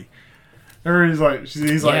that money? Everybody's like,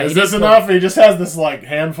 he's like, Yeah, is he this did enough? And he just has this like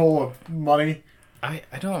handful of money. I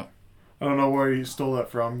don't. I don't know where he stole that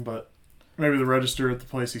from, but maybe the register at the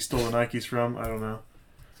place he stole the Nikes from. I don't know.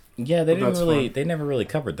 Yeah, they But didn't that's really. fun. They never really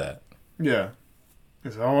covered that. Yeah. He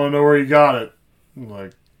said, I want to know where you got it. I'm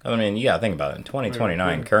like, I mean, you gotta think about it. In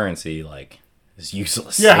 2029, Yeah. currency like is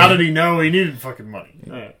useless. yeah, how did he know he needed fucking money?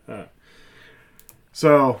 Alright.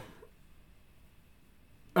 So,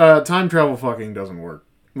 time travel fucking doesn't work.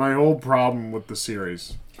 My whole problem with the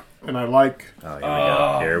series, and I like...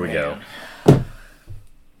 Oh, here we go.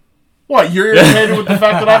 What, you're irritated with the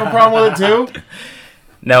fact that I have a problem with it too?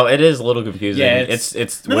 No, it is a little confusing. Yeah, it's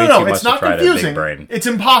way No, too much it's not to try confusing. to big brain. It's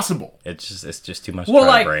impossible. It's just too much to Well,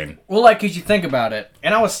 try like, to brain. cause you think about it,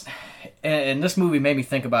 and this movie made me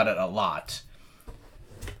think about it a lot.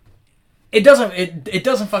 It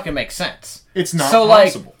doesn't fucking make sense. It's not so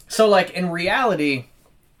possible. Like in reality,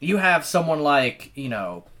 you have someone like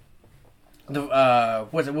the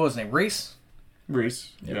what was his name, Reese.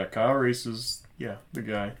 Reese. Yeah, Kyle Reese is, the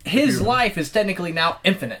guy. His Human. life is technically now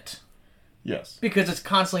infinite. Yes. Because it's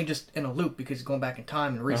constantly just in a loop because he's going back in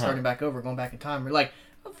time and restarting back over, going back in time. We're like,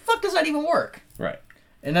 how the fuck does that even work? Right.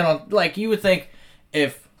 And then, you would think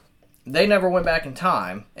if they never went back in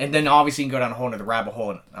time, and then obviously you can go down a whole other rabbit hole,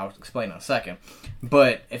 and I'll explain in a second.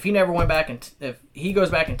 But if he never went back, if he goes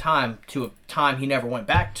back in time to a time he never went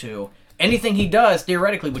back to, anything he does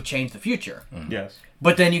theoretically would change the future. Yes.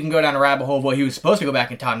 But then you can go down a rabbit hole. Well, he was supposed to go back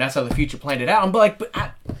in time. That's how the future planned it out. I'm like,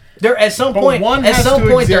 there at some point, one at has some to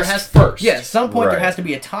point there exist has first. Yeah, at some point there Right. has to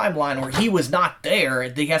be a timeline where he was not there.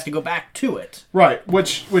 That he has to go back to it. Right.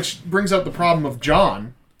 Which brings up the problem of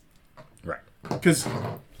John, Right. because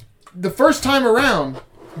the first time around,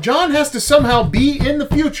 John has to somehow be in the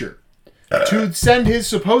future to send his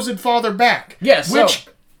supposed father back. Yeah, so- which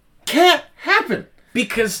can't happen.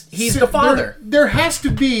 Because he's So the father. There has to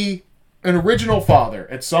be an original father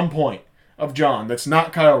at some point of John that's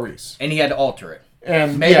not Kyle Reese. And he had to alter it.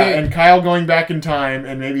 And Maybe- and Kyle going back in time,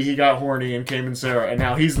 and maybe he got horny and came in Sarah, and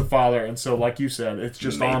now he's the father, and so like you said, it's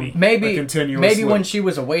just on a Maybe continuous when loop. she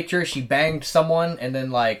was a waitress, she banged someone, and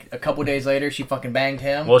then like a couple days later, she fucking banged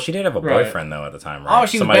him. Well, she did have a Right. boyfriend though at the time, right? Oh,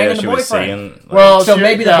 she was Somebody banging that she the was boyfriend. seeing. Well, So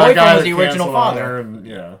maybe the a boyfriend guy was the that original canceled on father. her, and,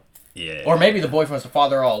 yeah. yeah. Or maybe the boyfriend was the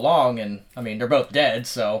father all along, and I mean they're both dead,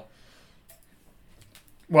 so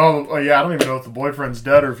Well, yeah, I don't even know if the boyfriend's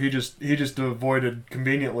dead or if he just avoided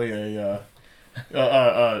conveniently a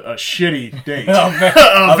shitty date,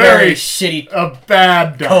 a very shitty a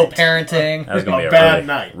bad night. co-parenting. That was gonna a be a bad really,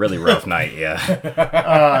 night. really rough night. Yeah,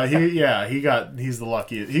 He's the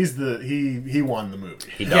luckiest. He won the movie.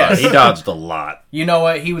 he dodged. Yes. He dodged a lot. You know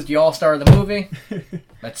what? He was the all-star of the movie.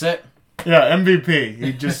 That's it. Yeah, MVP.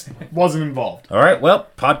 He just wasn't involved. All right, well,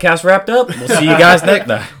 podcast wrapped up. We'll see you guys next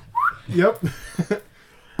time. Yep.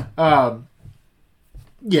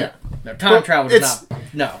 Yeah. No, time Well, travel it's- does not.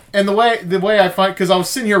 No. And the way I find, because I was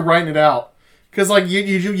sitting here writing it out, because like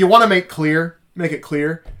you want to make it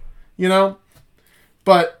clear, you know,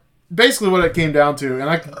 but basically what it came down to, and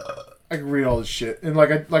I can read all this shit, and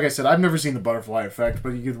like I said, I've never seen the butterfly effect, but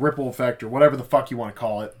you get ripple effect or whatever the fuck you want to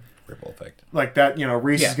call it, Ripple effect. like that, you know,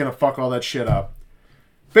 Reese Yeah. is gonna fuck all that shit up.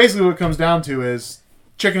 Basically, what it comes down to is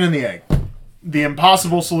chicken and the egg, the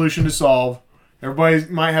impossible solution to solve. Everybody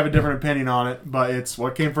might have a different opinion on it, but it's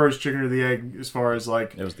what came first, chicken or the egg, as far as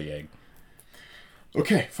like. It was the egg.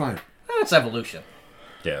 Okay, fine. That's evolution.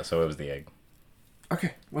 Yeah, so it was the egg.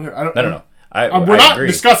 Okay, whatever. I don't. No. We're I not agree.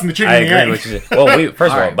 discussing the chicken I and the agree egg. with you. Well, first of all,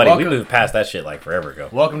 Alright, buddy, we welcome. moved past that shit like forever ago.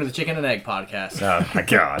 Welcome to the Chicken and Egg Podcast. Oh my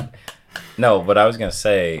god. No, but I was gonna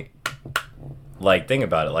say, like, think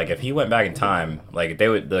about it. Like, if he went back in time, like, they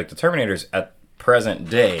would, like, the Terminators at present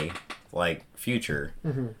day, like, future,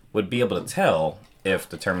 would be able to tell if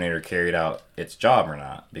the Terminator carried out its job or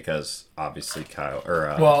not, because obviously John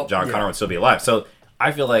Connor would still be alive. So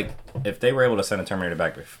I feel like if they were able to send a Terminator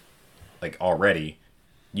back, like, already,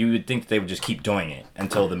 you would think they would just keep doing it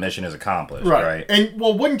until the mission is accomplished, right? And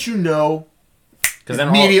well, wouldn't you know? Because then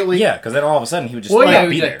immediately- because then all of a sudden he would just Well, yeah,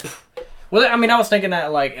 be he there. was like, well, I mean, I was thinking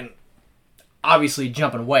that, like, and obviously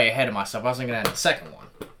jumping way ahead of myself, I was thinking that in the second one.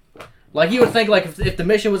 Like, you would think, like, if the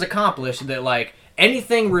mission was accomplished, that, like,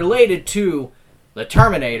 anything related to the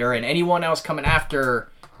Terminator and anyone else coming after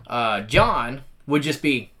John would just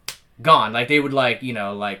be gone. Like, they would, like, you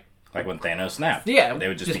know, like Like when Thanos snapped. Yeah, They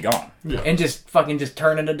would just be just- gone. and just fucking just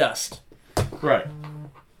turn into dust. Right.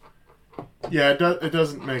 Yeah, it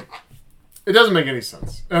doesn't make any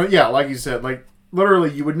sense. Yeah, like you said, like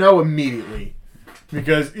literally, you would know immediately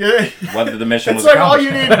because Whether the mission it's was like all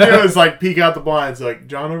accomplished. you need to do is like peek out the blinds, like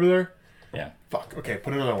John over there. Yeah. Fuck. Okay,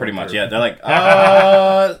 put another one. Pretty much, through. yeah. They're like,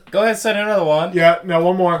 go ahead, send another one. Yeah. No,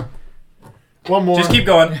 one more. One more. Just keep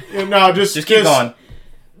going. Yeah, no, Just keep going.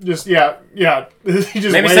 Just yeah. Just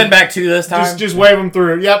Maybe send back two this time. Just wave them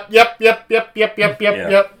through. Yep. Yeah.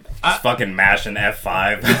 Just fucking mashing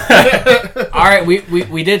F5. All right,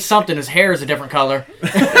 we did something. His hair is a different color.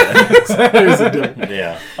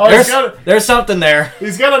 Yeah. Oh, There's something there.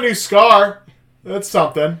 he's got a new scar. That's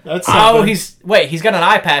something. That's something. Oh, he's got an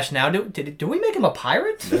eye patch now. Do we make him a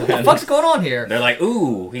pirate? What the fuck's going on here? They're like,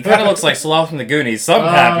 ooh, he kind of looks like Sloth from the Goonies. Something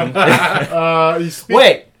happened.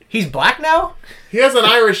 Wait, he's black now? He has an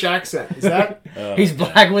Irish accent. Is that? He's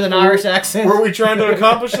black with an Irish accent? Were we trying to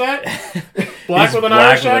accomplish that? Black He's with an black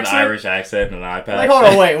Irish with accent. an Irish accent and an eye patch. Like, hold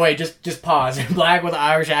on, wait, just pause. Black with an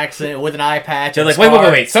Irish accent with an eye patch. They're and like, a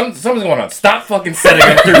scar. wait. Something's going on. Stop fucking setting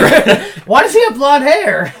it through. Why does he have blonde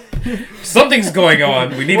hair? Something's going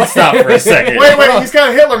on. We need to stop for a second. Wait, he's got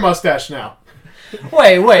a Hitler mustache now.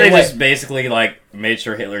 Wait. They just basically like made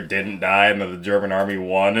sure Hitler didn't die and that the German army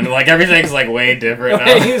won, and like everything's like way different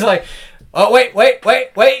now. He's like, oh,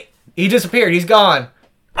 wait. He disappeared. He's gone.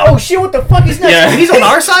 Oh, shit, what the fuck? He's next. Yeah. He's on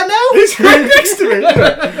our side now? He's right next to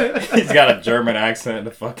me. He's got a German accent and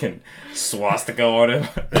a fucking swastika on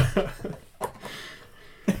him.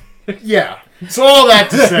 Yeah. So all that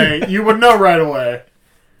to say, you would know right away,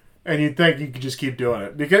 and you'd think you could just keep doing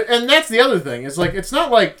it and that's the other thing. It's like it's not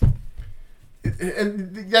like,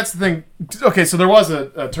 and that's the thing. Okay, so there was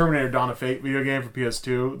a Terminator: Dawn of Fate video game for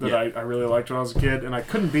PS2 that I really liked when I was a kid, and I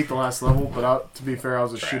couldn't beat the last level. But to be fair, I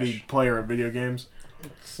was a Trash. shitty player at video games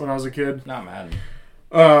when I was a kid. Not mad.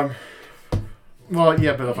 Well,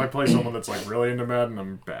 yeah, but if I play someone that's like really into Madden,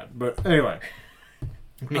 I'm bad. But anyway.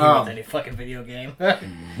 Me with any fucking video game.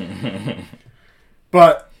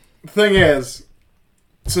 But the thing is,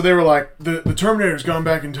 so they were like, the Terminator's gone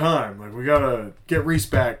back in time. Like, we gotta get Reese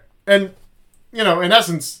back. And, you know, in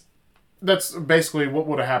essence, that's basically what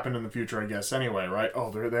would have happened in the future, I guess, anyway, right?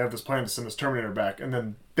 Oh, they have this plan to send this Terminator back. And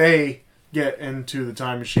then they get into the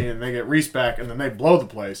time machine and they get Reese back and then they blow the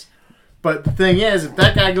place. But the thing is, if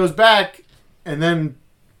that guy goes back and then,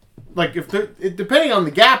 like, depending on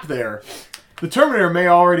the gap there, the Terminator may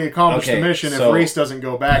already accomplish the mission if Reese doesn't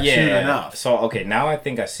go back soon enough. So, okay, now I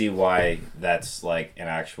think I see why that's, like, an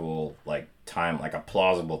actual, like, time, like, a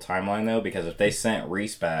plausible timeline, though, because if they sent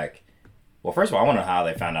Reese back... Well, first of all, I want to know how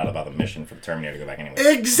they found out about the mission for the Terminator to go back anyway.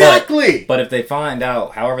 Exactly! But if they find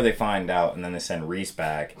out, however they find out, and then they send Reese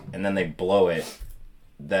back, and then they blow it,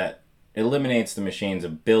 that eliminates the machine's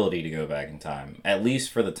ability to go back in time, at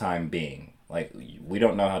least for the time being. Like, we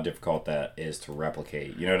don't know how difficult that is to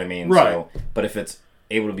replicate. You know what I mean? Right. So, but if it's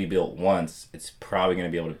able to be built once, it's probably going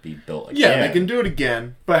to be able to be built again. Yeah, they can do it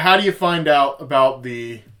again. But how do you find out about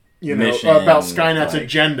the, Mission, about Skynet's like,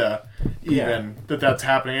 agenda, that's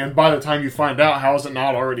happening? And by the time you find out, how is it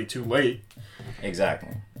not already too late?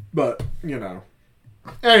 Exactly. But,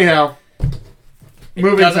 Anyhow,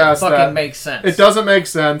 moving past that. It doesn't fucking make sense. It doesn't make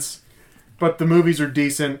sense, but the movies are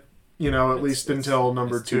decent, at least until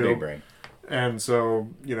number 2. Too big brain. And so,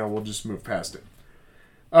 we'll just move past it.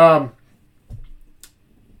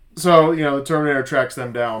 So, the Terminator tracks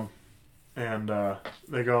them down, and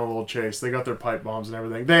they go on a little chase. They got their pipe bombs and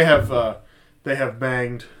everything. They have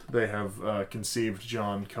banged. They have conceived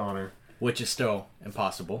John Connor, which is still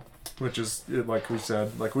impossible. Which is, like we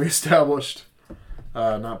said, like we established,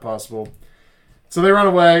 not possible. So they run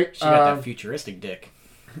away. She got that futuristic dick.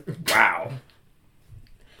 Wow.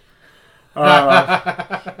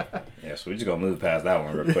 Yeah, so we just gonna move past that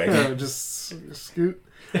one real quick. Just scoot.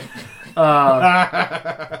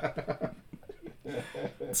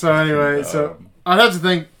 So anyway, I'd have to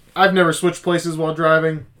think. I've never switched places while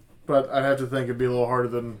driving, but I'd have to think it'd be a little harder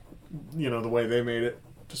than the way they made it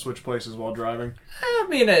to switch places while driving. I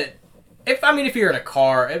mean, if you're in a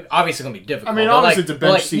car, it's obviously gonna be difficult. I mean, obviously it's a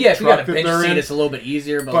bench seat. Yeah, if you got a bench seat, it's a little bit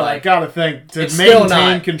easier. But I gotta think to it's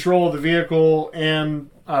maintain control of the vehicle, and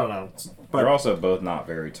I don't know. But they're also both not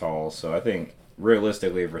very tall, so I think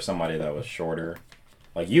realistically, for somebody that was shorter,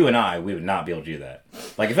 like you and I, we would not be able to do that.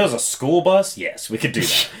 Like if it was a school bus, yes, we could do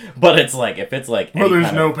that. But it's like if it's like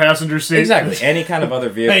there's no passenger seat. Exactly, any kind of other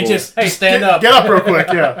vehicle. Hey, stand up. Get up real quick.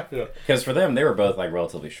 Yeah. Because for them, they were both like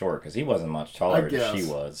relatively short because he wasn't much taller than she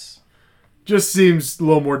was. Just seems a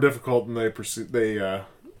little more difficult than they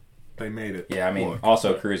made it. Yeah, I mean,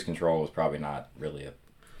 also cruise control was probably not really a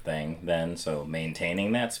thing then, so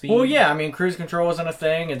maintaining that speed. Well, yeah, I mean, cruise control wasn't a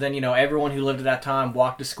thing, and then everyone who lived at that time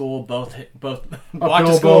walked to school, both walked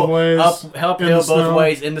to school, both ways, uphill both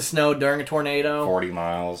ways in the snow during a tornado. 40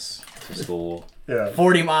 miles to school. Yeah,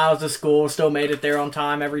 40 miles to school, still made it there on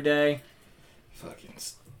time every day. Fucking.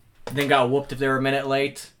 Then got whooped if they were a minute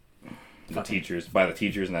late. By the teachers,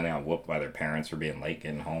 and then they got whooped by their parents for being late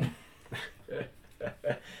getting home.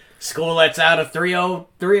 School lets out at 3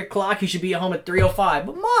 o'clock. You should be at home at 3:05.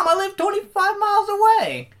 But Mom, I live 25 miles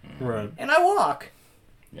away. Right. And I walk.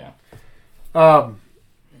 Yeah.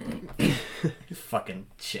 Fucking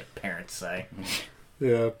shit parents say.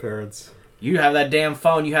 Yeah, parents. You have that damn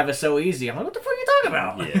phone. You have it so easy. I'm like, what the fuck are you talking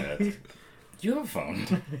about? Yeah. You have a phone.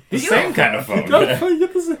 The same kind of phone.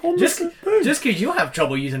 Just because you have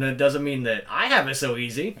trouble using it doesn't mean that I have it so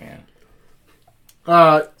easy.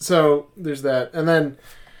 Yeah. So there's that, and then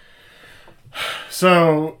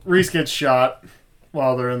so Reese gets shot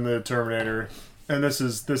while they're in the Terminator, and this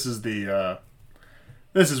is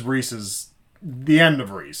Reese's the end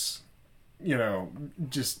of Reese.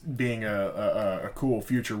 Just being a cool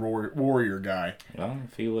future warrior guy. Well,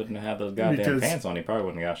 if he wouldn't have had those goddamn pants on, he probably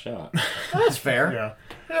wouldn't have got shot. That's fair. Yeah.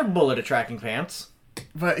 They're bullet attracting pants.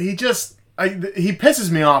 But he pisses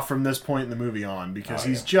me off from this point in the movie on because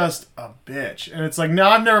he's just a bitch. And it's like, no,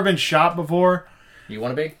 I've never been shot before. You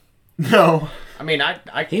want to be? No. I mean,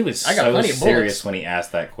 he was I got so plenty of serious bullets. when he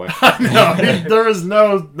asked that question. No, there was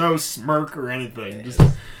no smirk or anything. Just,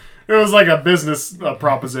 it was like a business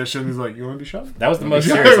proposition. He's like, "You want to be shot?" That was the most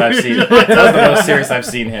serious I've seen. That was the most serious I've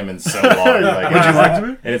seen him in so long. Like, would you like to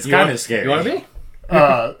be? And it's kind of scary. You want to be?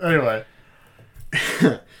 Anyway.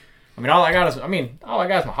 I mean, all I got is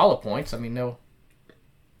my hollow points. I mean, no,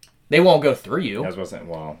 they won't go through you. I was saying,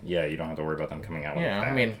 well, yeah, you don't have to worry about them coming out. Yeah,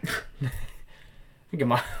 I mean, I think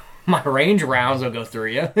my range rounds will go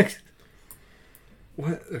through you.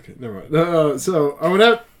 What? Okay, never mind. So I would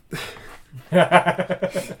have.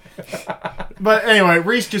 But anyway,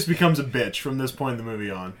 Reese just becomes a bitch from this point in the movie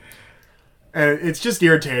on. And it's just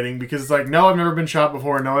irritating because it's like, no, I've never been shot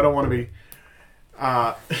before. No, I don't want to be.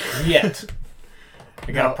 Yet.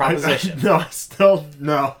 I got a proposition. No.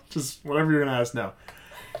 Just whatever you're going to ask, no.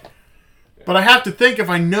 But I have to think if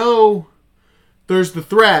I know there's the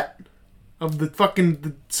threat of the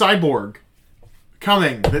cyborg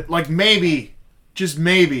coming that, like, maybe, just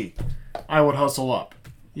maybe, I would hustle up.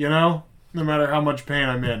 You know? No matter how much pain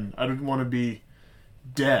I'm in. I didn't want to be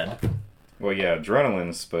dead. Well, yeah,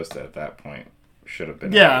 adrenaline's supposed to, at that point, should have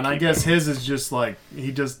been... Yeah, and I guess his is just, like,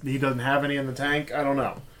 he doesn't have any in the tank. I don't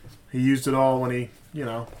know. He used it all when he, you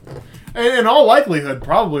know... And in all likelihood,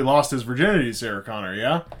 probably lost his virginity to Sarah Connor,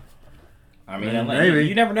 yeah? I mean, maybe.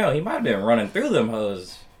 You never know. He might have been running through them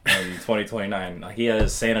hoes in 2029. Like, he had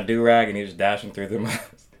his Santa do-rag and he was dashing through them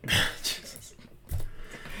hoes.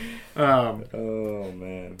 Oh,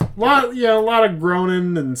 man. A lot of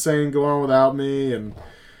groaning and saying, go on without me, and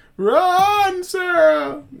run,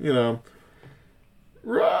 Sarah! You know.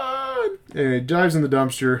 Run! And he dives in the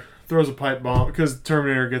dumpster, throws a pipe bomb, because the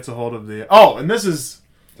Terminator gets a hold of the... Oh, and this is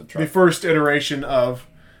the first iteration of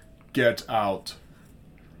Get Out.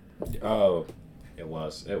 Oh, it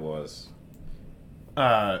was.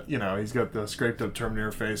 You know, he's got the scraped up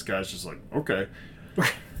Terminator face. Guy's just like, okay.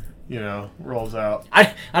 You know, rolls out.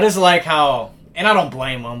 I just like how, and I don't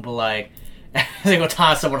blame him, but like, every single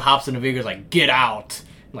time someone hops in the vehicle, it's like, get out.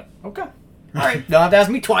 I'm like, okay. Alright, don't have to ask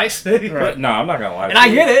me twice. Right. No, I'm not gonna lie. And I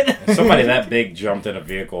get it. If somebody that big jumped in a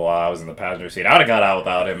vehicle while I was in the passenger seat, I would have got out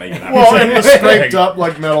without him. Maybe not. Well, and the scraped up,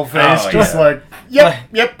 like, metal face, just like, yep.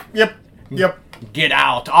 Get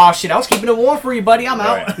out. Oh, shit, I was keeping it warm for you, buddy. I'm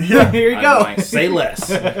out. Right. Yeah. Here you go. Like, say less.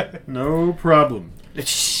 No problem.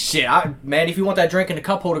 Shit, man, if you want that drink in the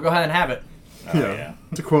cup holder, go ahead and have it. Oh, yeah.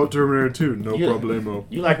 To quote Terminator 2, no problemo.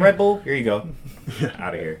 You like Red Bull? Here you go.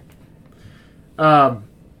 Out of here.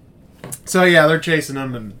 So yeah, they're chasing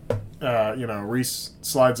him, and you know, Reese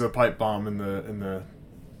slides a pipe bomb in the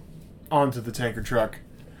onto the tanker truck.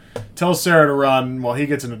 Tells Sarah to run while he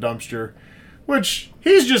gets in a dumpster, which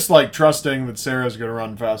he's just like trusting that Sarah's gonna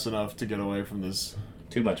run fast enough to get away from this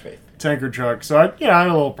Too much faith. tanker truck. So I had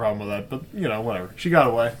a little problem with that, but you know, whatever. She got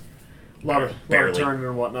away. A lot of turning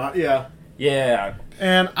and whatnot. Yeah. Yeah.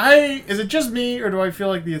 And is it just me, or do I feel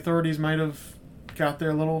like the authorities might have got there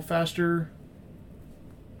a little faster?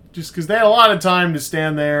 Just because they had a lot of time to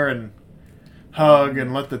stand there and hug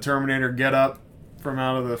and let the Terminator get up from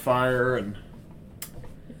out of the fire. And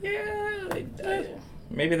Yeah.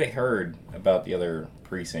 Maybe they heard about the other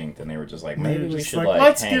precinct and they were just like, maybe we should like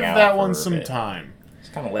let's hang give out that for one a some bit. time.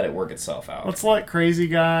 Just kind of let it work itself out. Let's let Crazy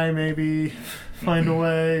Guy maybe find a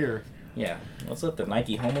way, or Yeah. Let's let the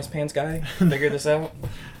Nike homeless pants guy figure this out.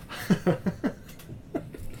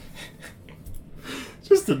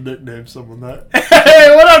 just to nickname someone that.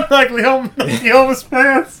 Hey, what up, Nike homeless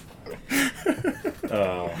pants?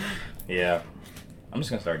 Yeah. I'm just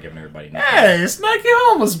gonna start giving everybody nicknames. Hey, it's Nike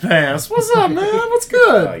homeless pants. What's up, man? What's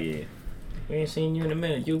good? Oh yeah. We ain't seen you in a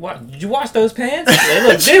minute. Did you wash those pants? They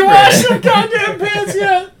look Did you different. wash them goddamn pants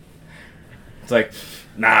yet? It's like,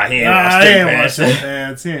 nah, he ain't Nah, washed he them ain't pants. washed them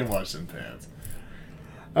pants. He ain't washed them pants.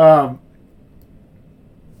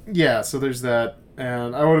 Yeah, so there's that.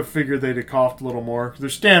 And I would have figured they'd have coughed a little more. 'Cause they're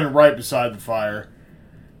standing right beside the fire,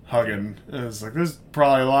 hugging. And it's like, there's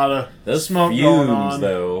probably a lot of Those smoke going fumes, on.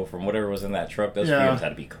 though, from whatever was in that truck, those Yeah. fumes had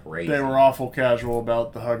to be crazy. They were awful casual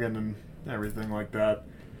about the hugging and everything like that.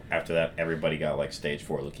 After that, everybody got like stage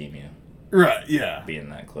 4 leukemia, Right, yeah. being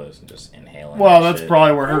that close and just inhaling. Well, that that's shit.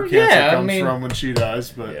 probably where her Oh, cancer yeah, I comes mean- from when she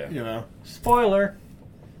dies, but, Yeah. you know. Spoiler.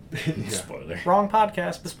 Yeah. Spoiler. Wrong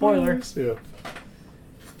podcast, but spoiler.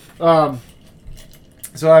 Yeah.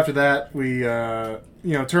 So after that, we,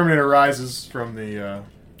 Terminator rises from the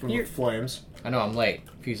flames. I know I'm late.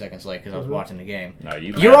 A few seconds late because I was watching the game. No,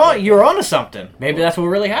 You're on to something. Maybe that's what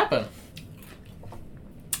really happened.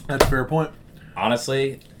 That's a fair point.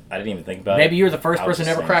 Honestly, I didn't even think about it. Maybe you're the first I was person to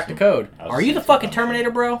just ever saying crack the some- code. I was Are you saying the some fucking dumb Terminator,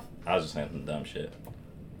 shit. bro? I was just saying some dumb shit.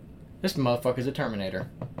 This motherfucker's a Terminator.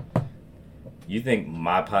 You think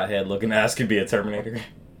my pothead looking ass could be a Terminator?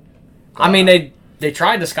 I mean, they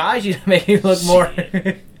tried to disguise you to make you look more.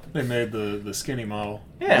 They made the skinny model.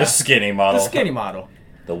 Yeah, The skinny model. the skinny model.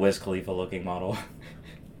 The Wiz Khalifa looking model.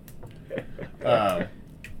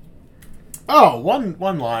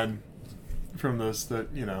 One line from this that,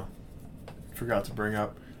 forgot to bring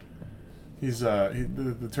up. He's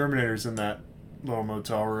the Terminator's in that little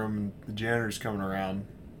motel room, and the janitor's coming around,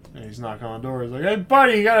 and he's knocking on the door. He's like, "Hey,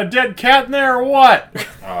 buddy, you got a dead cat in there or what?"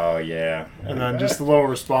 Oh, yeah. And then just the little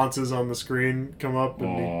responses on the screen come up, and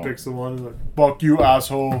Aw. he picks the one. He's like, "Fuck you,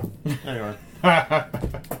 asshole." Anyway. I thought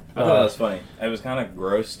that was funny. It was kind of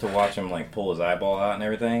gross to watch him like pull his eyeball out and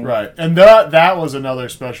everything. Right, and that was another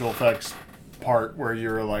special effects part where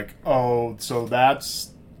you're like, oh, so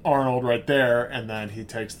that's Arnold right there, and then he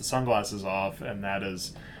takes the sunglasses off, and that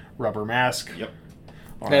is Rubber Mask. Yep.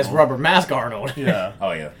 Arnold. That's Rubber Mask Arnold. Yeah,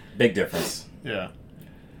 Oh yeah, big difference. yeah.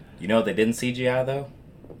 You know what they didn't CGI though?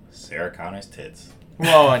 Sarah Connor's tits.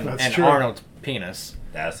 Well, and That's true. Arnold's penis.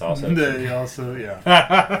 That's also true. They also, yeah.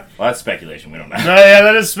 Well, that's speculation. We don't know. No, yeah,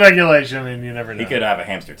 that is speculation. I mean, you never know. He could have a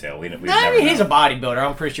hamster tail. We I never mean, he's know. a bodybuilder.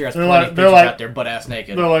 I'm pretty sure there's They're plenty like- of they're pictures like- out there butt ass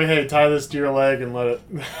naked. They're like, hey, tie this to your leg and let it.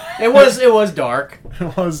 It was dark.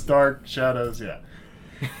 It was dark shadows, yeah.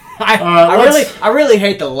 I really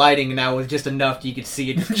hate the lighting, and that was just enough you could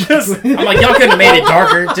see it. Just I'm like, y'all couldn't have made it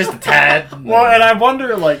darker, just a tad. well, and I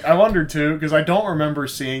wonder too, because I don't remember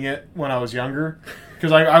seeing it when I was younger.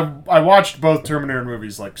 Because I watched both Terminator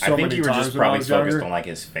movies like so I think many you were times just when I probably was focused younger. on like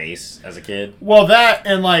his face as a kid. Well, that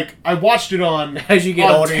and like I watched it on As you get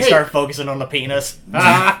on older, you tape, start focusing on the penis. but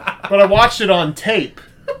I watched it on tape.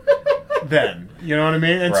 Then you know what I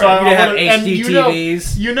mean, and so Right. I You have wanted- and HD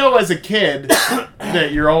TVs. You know, as a kid,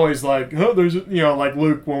 that you're always like, oh, there's like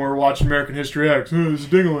Luke when we were watching American History X. Oh, there's a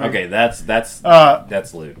ding-a-ling. Okay, that's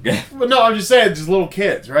Luke. But no, I'm just saying, just little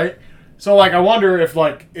kids, right? So, like, I wonder if,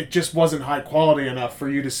 like, it just wasn't high quality enough for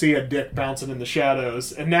you to see a dick bouncing in the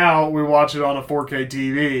shadows. And now we watch it on a 4K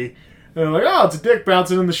TV. And they're like, oh, it's a dick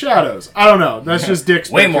bouncing in the shadows. I don't know. That's just dick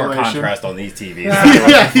Way speculation. more contrast on these TVs.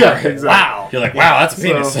 yeah, exactly. Wow, You're like, wow, that's a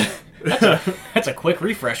penis. So- that's a quick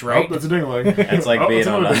refresh, Oh, right? that's a ding-a-ling. It's like being that's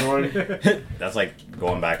on another a- ding-a-ling. That's like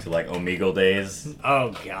going back to like Omegle days.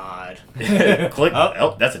 Oh God. Click. Up.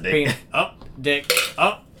 Oh, that's a dick. Penis. Up, dick.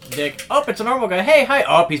 Up, dick. Up. It's a normal guy. Hey, hi.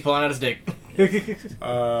 Up. He's pulling out his dick.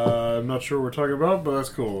 I'm not sure what we're talking about, but that's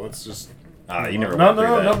cool. Let's just... You never No, went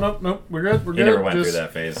through that. no. We're good. We're You good. never went Just- through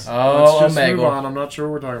that phase. Oh, Let's just move Omegle. on. I'm not sure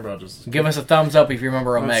what we're talking about. Just Give us a thumbs up if you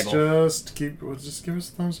remember let's Omegle. just give us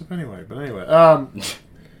a thumbs up anyway. But anyway,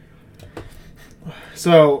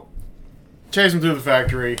 so chase him through the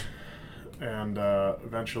factory, and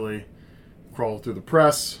eventually crawl through the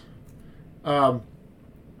press.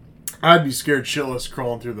 I'd be scared shitless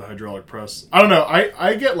crawling through the hydraulic press. I don't know.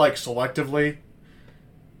 I get like selectively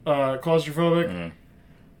claustrophobic. Mhm.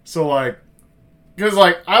 So like, because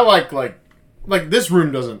like I like this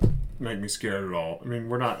room doesn't make me scared at all. I mean,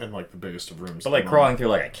 we're not in like the biggest of rooms. But like crawling through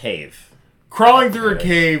like a cave. Crawling through a Yeah.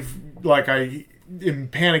 cave, like I am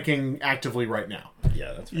panicking actively right now.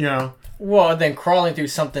 Yeah, that's You know, Well, then crawling through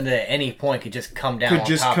something that at any point could just come down Could on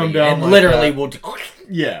just top come of you down and like literally that. will.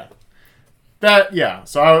 yeah, that yeah.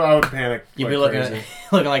 So I would panic. You'd like be looking crazy.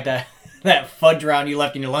 looking like that fudge round you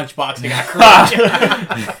left in your lunchbox and got crushed.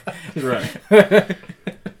 Right.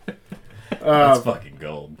 that's fucking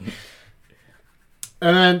gold.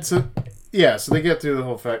 And then so they get through the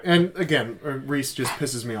whole fact. And again, Reese just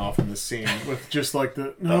pisses me off in this scene with just like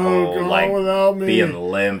the whole, go like, without me. Being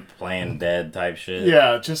limp, playing dead type shit.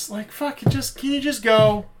 Yeah, just like fuck it. Just can you just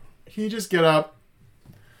go? Can you just get up?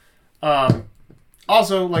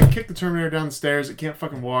 Also, like kick the Terminator down the stairs. It can't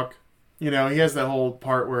fucking walk. You know, he has that whole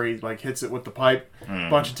part where he like hits it with the pipe a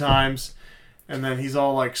bunch of times, and then he's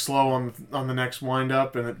all like slow on the next wind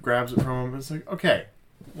up, and it grabs it from him. It's like okay,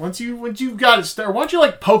 once you've got it started, why don't you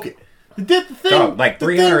like poke it? The thing, Dog, like the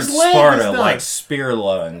 300 thing's leg is Sparta, done. like spear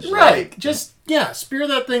lunge. Right, like- just spear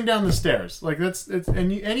that thing down the stairs. Like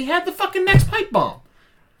and he had the fucking next pipe bomb.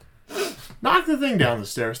 Knock the thing down the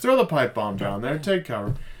stairs. Throw the pipe bomb down there. Take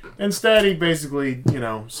cover. Instead, he basically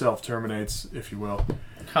self-terminates, if you will,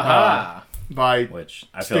 Haha. by Which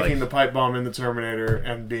I feel sticking like the pipe bomb in the Terminator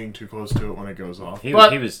and being too close to it when it goes off. he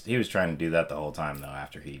But was trying to do that the whole time though.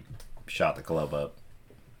 After he shot the club up.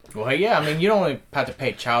 Well, yeah, I mean, you don't only have to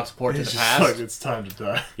pay child support to it's the just past. like it's time to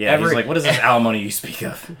die. Yeah, he's Every- like, what is this alimony you speak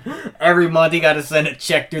of? Every month, you got to send a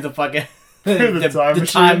check through the fucking The time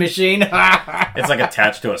time machine. It's like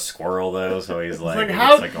attached to a squirrel though, so he's like, Like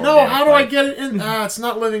how? like No, organic, how do I like, get it in? It's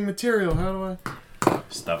not living material. How do I?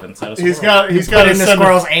 stuff inside a He's squirrel? got Put to in the send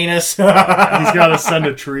squirrel's anus. he's got to send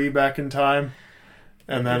a tree back in time,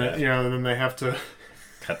 and then Yeah. then they have to.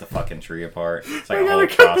 cut the fucking tree apart. It's like I a whole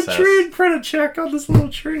gotta cut process. the tree and print a check on this little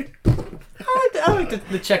tree. I like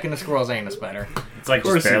the check in the squirrel's anus better. It's like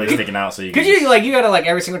course just barely it is. sticking out, so you can. Cause you gotta like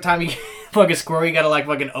every single time you fuck a squirrel, you gotta like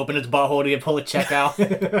fucking open its butthole to pull a check out.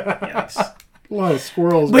 Yikes. A lot of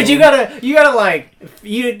squirrels. But you gotta like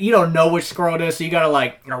you don't know which squirrel it is, so you gotta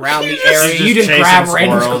like around the area. just You just chasing grab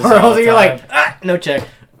random squirrels squirrels, all and the you're like, time. no check,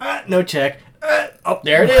 no check. Oh,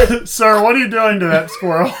 there it is. Sir, what are you doing to that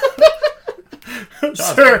squirrel?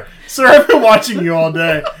 Sir, I've been watching you all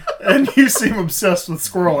day, and you seem obsessed with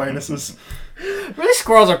squirrel anuses. Really,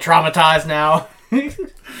 squirrels are traumatized now. He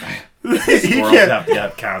Squirrels can't- have to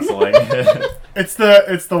have counseling. It's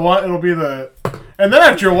the one. It'll be the. And then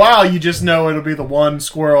after a while, you just know it'll be the one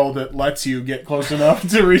squirrel that lets you get close enough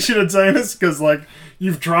to reach its anus, because like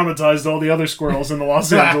you've traumatized all the other squirrels in the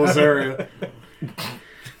Los Angeles area.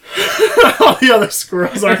 All the other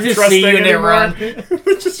squirrels aren't Just trusting see you and they anymore. run.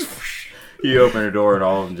 Just You open a door and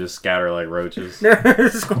all of them just scatter like roaches. The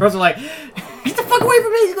squirrels are like, get the fuck away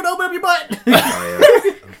from me! He's gonna open up your butt.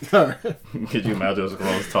 Oh, yeah. Could you imagine those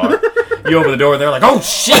squirrels talk? You open the door and they're like, "Oh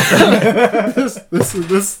shit!"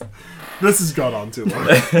 This has gone on too long.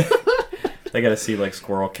 They gotta see like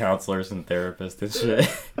squirrel counselors and therapists and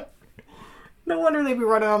shit. No wonder they be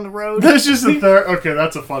running on the road. There's just a okay,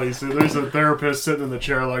 that's a funny scene. There's a therapist sitting in the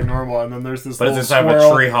chair like normal, and then there's this But little it's inside of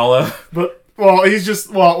squirrel. a tree hollow. But he's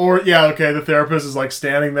just the therapist is like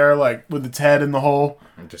standing there like with its head in the hole.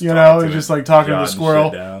 Just You talking know, to and it, just like talking to the jotting squirrel.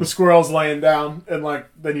 shit down. The squirrel's laying down, and like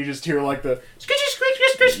then you just hear like the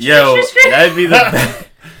Yo, that'd be the.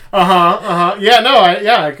 Yeah, no,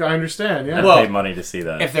 I understand. Yeah. I'd Well, pay money to see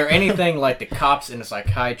that. If they're anything like the cops and the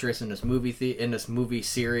psychiatrists in this movie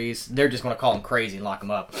series, they're just gonna call them crazy and lock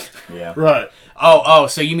them up. Yeah. Right. Oh,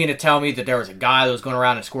 so you mean to tell me that there was a guy that was going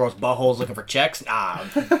around in squirrels' buttholes looking for checks? Ah,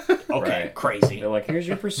 okay, Right. crazy. They're like, "Here's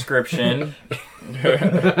your prescription."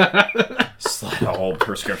 Slide a whole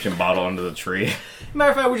prescription bottle under the tree.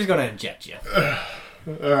 Matter of fact, we're just gonna inject you.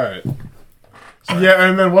 All right. Yeah,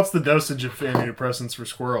 and then what's the dosage of antidepressants for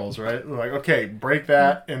squirrels, right? Like, okay, break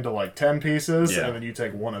that into like 10 pieces, Yeah. and then you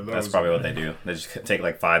take one of those. That's probably what they do. They just take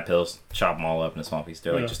like 5 pills, chop them all up in a small piece.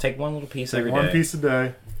 They're like, Yeah. just take one little piece Take every one day. piece a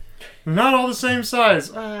day. Not all the same size.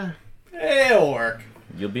 It'll work.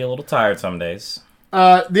 You'll be a little tired some days.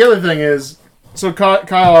 The other thing is, so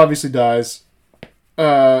Kyle obviously dies.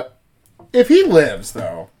 If he lives,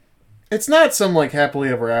 though, it's not some like happily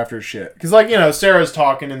ever after shit. Because like Sarah's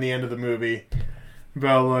talking in the end of the movie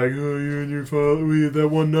about like, oh, you and your father, that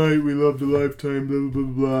one night we loved a lifetime, blah blah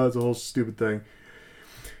blah blah. It's a whole stupid thing.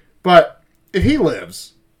 But if he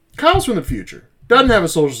lives, Kyle's from the future, doesn't have a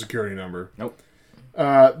social security number. Nope.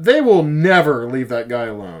 They will never leave that guy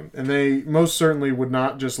alone, and they most certainly would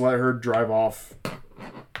not just let her drive off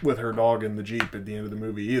with her dog in the Jeep at the end of the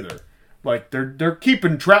movie either. Like they're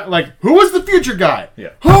keeping track. Like, who was the future guy?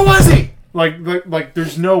 Yeah. Who was he? Like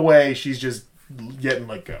there's no way she's just getting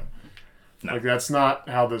let go. No. Like that's not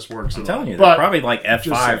how this works. I'm at telling all. you, But they're probably like just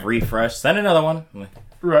F5 saying. refresh. Send another one.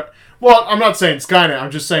 right. Well, I'm not saying Skynet.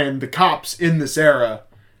 I'm just saying the cops in this era.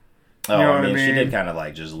 Oh, know I what I mean, she mean? did kind of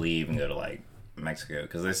like just leave and go to like Mexico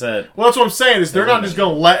because they said Well, that's what I'm saying is they're not just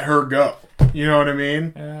gonna let her go. You know what I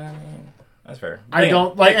mean? that's fair. I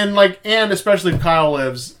don't like and especially if Kyle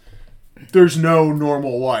lives, there's no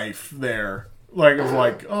normal life there. Like of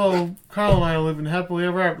like, oh, Kyle and I are living happily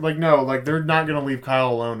ever after. Like no, like they're not gonna leave Kyle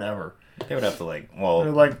alone ever. They would have to like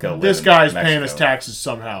They're like go live this in guy's paying Mexico. us taxes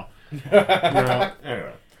somehow. Anyway,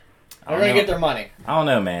 They're I don't gonna know. get their money. I don't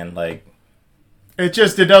know, man. Like it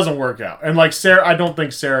doesn't work out. And like Sarah, I don't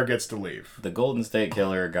think Sarah gets to leave. the Golden State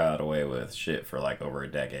Killer got away with shit for like over a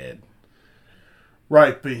decade.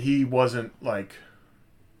 Right, but he wasn't like,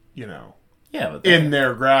 Yeah, but in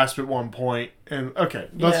their grasp at one point. And okay,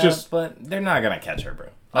 let's just But they're not gonna catch her, bro.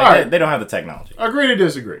 All Like right. they don't have the technology. agree to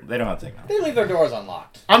disagree. They don't have the technology. They leave their doors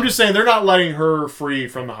unlocked. I'm just saying they're not letting her free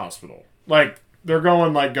from the hospital. Like they're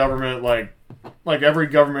going like government, like every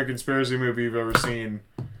government conspiracy movie you've ever seen.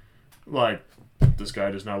 Like this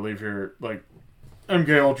guy does not leave here. Like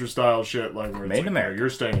MK Ultra style shit. Like where it's Made in like, America. no, you're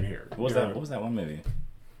staying here. What was You're that? not- What was that one movie?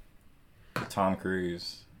 Tom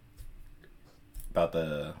Cruise about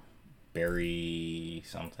the Barry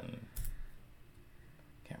something.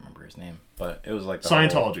 Can't remember his name, but it was like the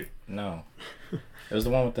Scientology, No, it was the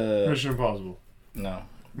one with the Mission Impossible. no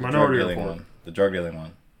the Minority drug dealing Report. one. The drug dealing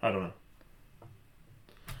one, I don't know.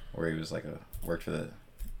 where he was like worked for the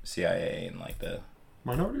CIA and like the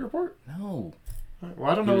Minority Report. no, Well,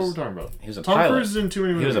 I don't know He what was- we're talking about. he was a Tom pilot. Cruise is in too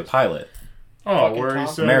many He movies. was a pilot. Oh, Fucking where he Tom.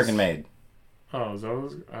 says American Made. Oh, is that what it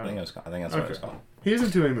was? I think that's what it was Okay. called. He's in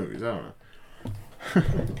too many movies. I don't know.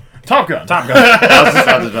 Top Gun. Top Gun. I was just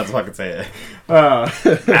about to fucking say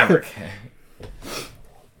it. Maverick.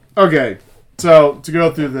 Okay, so to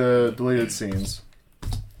go through the deleted scenes.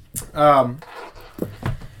 So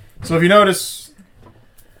if you notice,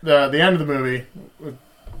 the end of the movie,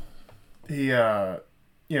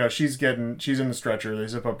 she's in the stretcher. They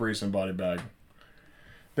zip up Reese in body bag.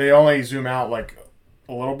 They only zoom out like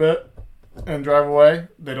a little bit and drive away.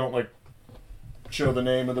 They don't like show the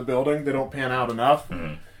name of the building. They don't pan out enough.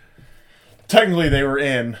 Mhm. Technically, they were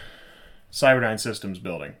in Cyberdyne Systems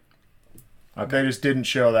building. Okay. They just didn't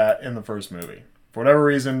show that in the first movie. For whatever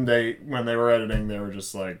reason, when they were editing, they were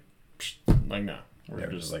just like no. They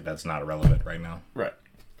were just like, that's not relevant right now. Right.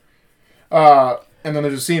 And then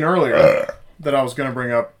there's a scene earlier that I was going to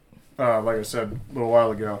bring up, like I said a little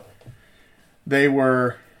while ago. It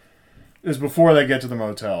was before they get to the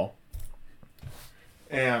motel.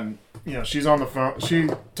 And, she's on the phone. She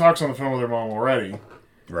talks on the phone with her mom already.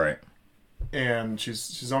 Right. and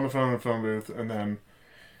she's on the phone in the phone booth, and then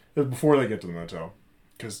before they get to the motel,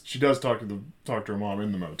 because she does talk to her mom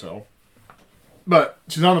in the motel, but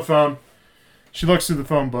she's on the phone. She looks through the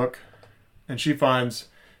phone book, and she finds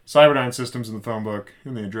Cyberdyne Systems in the phone book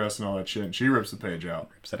and the address and all that shit. And she rips the page out.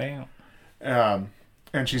 Rips it out.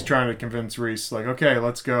 And she's trying to convince Reese, like, okay,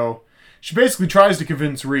 let's go. She basically tries to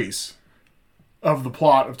convince Reese of the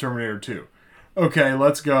plot of Terminator 2. Okay,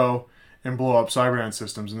 let's go and blow up Cyberdyne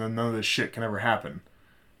Systems, and then none of this shit can ever happen.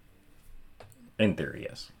 In theory,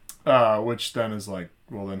 yes. Which then is like,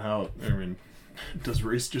 well, then how? I mean, does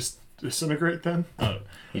Reese just disintegrate then?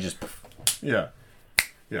 He just... Yeah.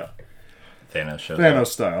 Thanos shows Thanos up.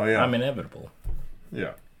 style, yeah. I'm inevitable.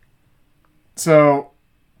 Yeah. So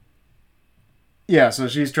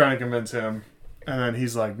she's trying to convince him, and then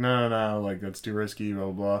he's like, no, like, that's too risky, blah,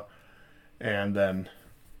 blah, blah. And then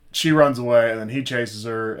she runs away, and then he chases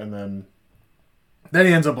her, and then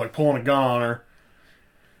he ends up, like, pulling a gun on her.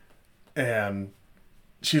 And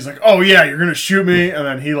she's like, oh, yeah, you're gonna shoot me? And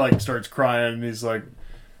then he, like, starts crying, and he's like,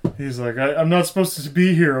 I'm not supposed to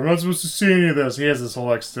be here. I'm not supposed to see any of this. He has this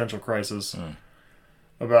whole existential crisis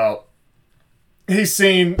about... He's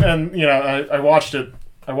seen, and, you know, I watched it.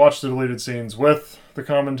 I watched the deleted scenes with the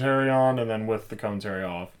commentary on and then with the commentary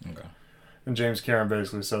off. Okay. And James Cameron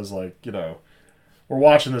basically says, like, you know, we're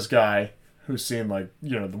watching this guy who's seen, like,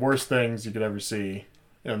 you know, the worst things you could ever see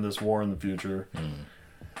in this war in the future.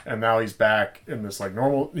 And now he's back in this, like,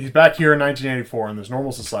 normal... He's back here in 1984 in this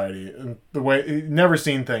normal society. And the way... He's never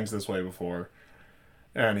seen things this way before.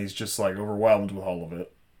 And he's just, like, overwhelmed with all of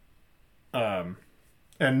it.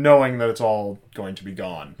 And knowing that it's all going to be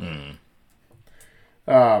gone.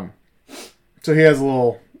 So he has a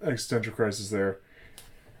little existential crisis there.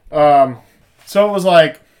 So it was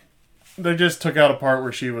like they just took out a part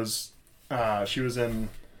where she was in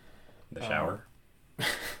the shower.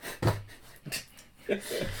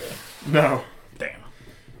 No. Damn.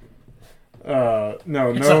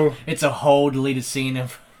 No. It's a whole deleted scene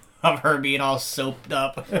of her being all soaped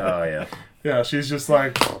up. Oh yeah. Yeah, she's just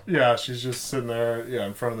like, she's just sitting there,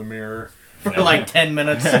 in front of the mirror. For like 10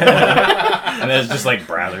 minutes. And there's just like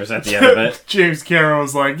brothers at the end of it. James Cameron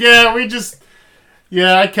was like,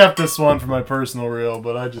 I kept this one for my personal reel,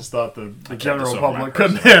 but I just thought the general public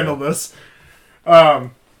couldn't handle this. So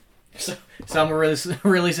I'm going to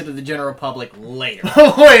release it to the general public later.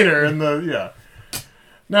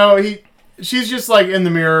 No, she's just like in the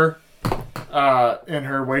mirror, in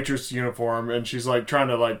her waitress uniform, and she's like trying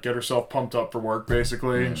to like get herself pumped up for work,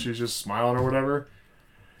 basically, and she's just smiling or whatever.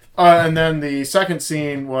 And then the second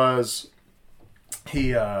scene was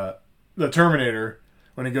the Terminator,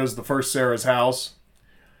 when he goes to the first Sarah's house.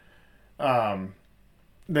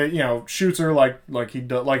 They shoots her like he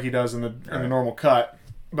does in the normal cut,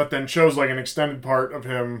 but then shows like an extended part of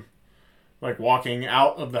him like walking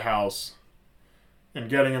out of the house and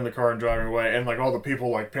getting in the car and driving away, and like all the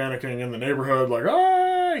people like panicking in the neighborhood, like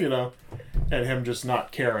and him just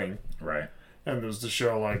not caring. Right. And it was to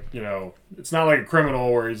show, like, it's not like a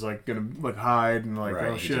criminal where he's, like, gonna, like, hide and, like, right.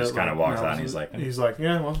 oh, he shit. just kind of walks out and he's like,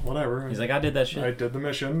 yeah, well, whatever. He's like, I did that shit. I did the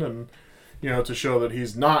mission, and, to show that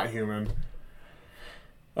he's not human.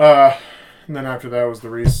 And then after that was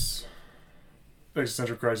the Reese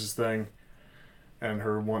existential crisis thing, and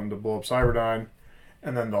her wanting to blow up Cyberdyne.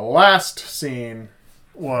 And then the last scene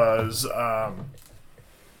was,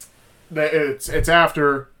 it's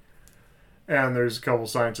after... And there's a couple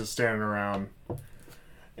scientists standing around,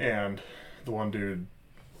 and the one dude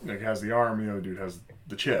like has the arm, the other dude has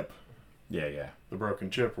the chip. Yeah. The broken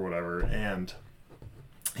chip or whatever, and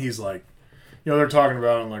he's like, they're talking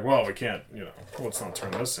about it, and like, well, we can't, let's not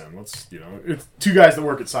turn this in. Let's, it's two guys that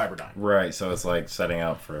work at Cyberdyne. Right, so it's like setting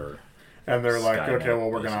up for... And they're like, Skynet, okay,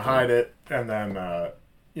 well, we're going to basically. hide it, and then,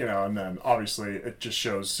 and then obviously it just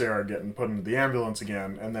shows Sarah getting put into the ambulance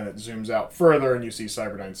again, and then it zooms out further, and you see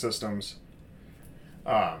Cyberdyne Systems.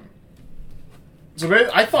 So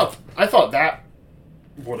I thought that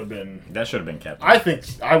would have been... That should have been kept. I think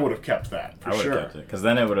I would have kept that, for I would sure. have kept it, because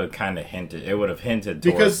then it would have kind of hinted... It would have hinted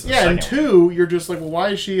because, towards the in second 2, you're just like, well, why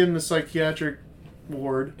is she in the psychiatric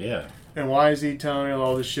ward? Yeah. And why is he telling her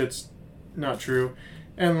all this shit's not true?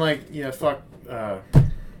 And, like, fuck...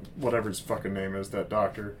 whatever his fucking name is, that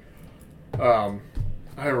doctor. I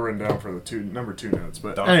have it written down for the number 2 notes,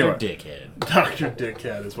 but Dr. anyway. Dickhead. Dr.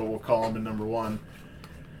 Dickhead is what we'll call him in number 1.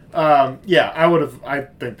 I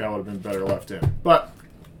think that would have been better left in. But...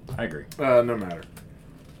 I agree. No matter.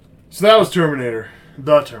 So that was Terminator.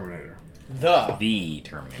 The Terminator. The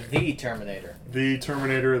Terminator. The Terminator. The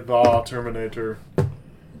Terminator. The Terminator.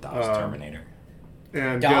 Das Terminator.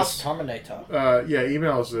 And Das Terminator.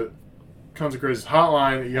 email us at Content Crisis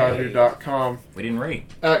Hotline at yahoo.com. We didn't rate.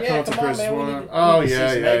 At Yeah, Content come on, Crisis man, we 1. need to- Oh, we need to see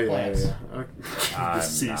yeah, some yeah, yeah, eggplants. yeah. I'm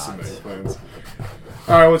See some not. eggplants.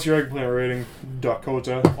 Alright, what's your eggplant rating,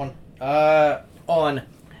 Dakota? On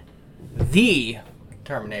the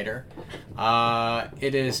Terminator,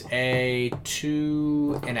 it is a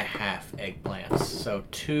 2.5 eggplants. So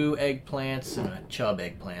 2 eggplants and a chub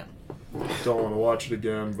eggplant. Don't want to watch it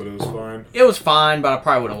again, but it was fine. It was fine, but I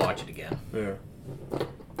probably wouldn't watch it again. Yeah.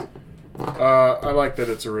 I like that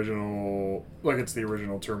it's original. Like it's the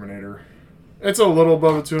original Terminator. It's a little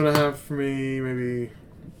above a 2.5 for me, maybe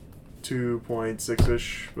 2.6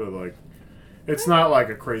 ish, but like, it's not like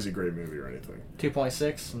a crazy great movie or anything.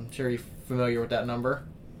 2.6. I'm sure you're familiar with that number.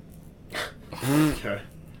 Okay.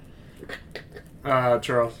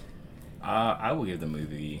 Charles. I will give the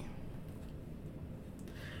movie.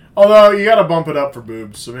 Although you got to bump it up for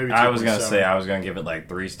boobs, so maybe. I was gonna 2.7. say I was gonna give it like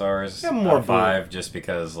 3 stars. Yeah, more out of 5, just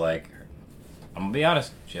because like I'm gonna be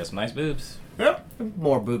honest, she has some nice boobs. Yep.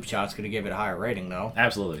 More boob shots could have given it a higher rating, though.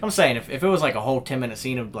 Absolutely. I'm saying if it was like a whole 10-minute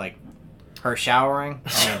scene of like her showering,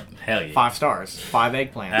 Hell yeah. 5 stars, 5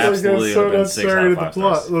 eggplants. Absolutely. So It would've been 6 out necessary of to the 5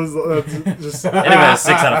 plot. stars. That's just, Anyway, 6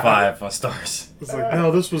 out of 5 stars. it's like,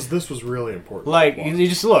 no, this was really important. Like you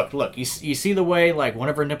just look. You see the way like one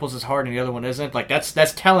of her nipples is hard and the other one isn't. Like that's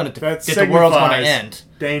telling it That that the world's going to signifies end.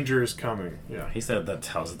 danger is coming. Yeah. He said that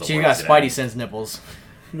tells the She world got to Spidey end. sense nipples.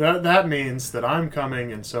 That means that I'm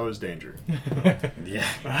coming, and so is danger.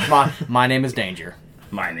 Yeah. My name is Danger.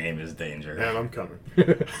 My name is Danger. And I'm coming.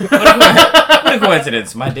 What a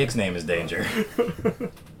coincidence. My dick's name is Danger.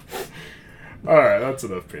 Alright, that's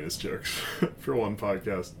enough penis jokes for one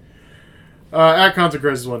podcast. At Content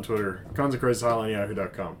Crisis on Twitter, Content Crisis Hotline,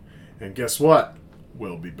 yahoo.com. And guess what?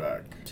 We'll be back.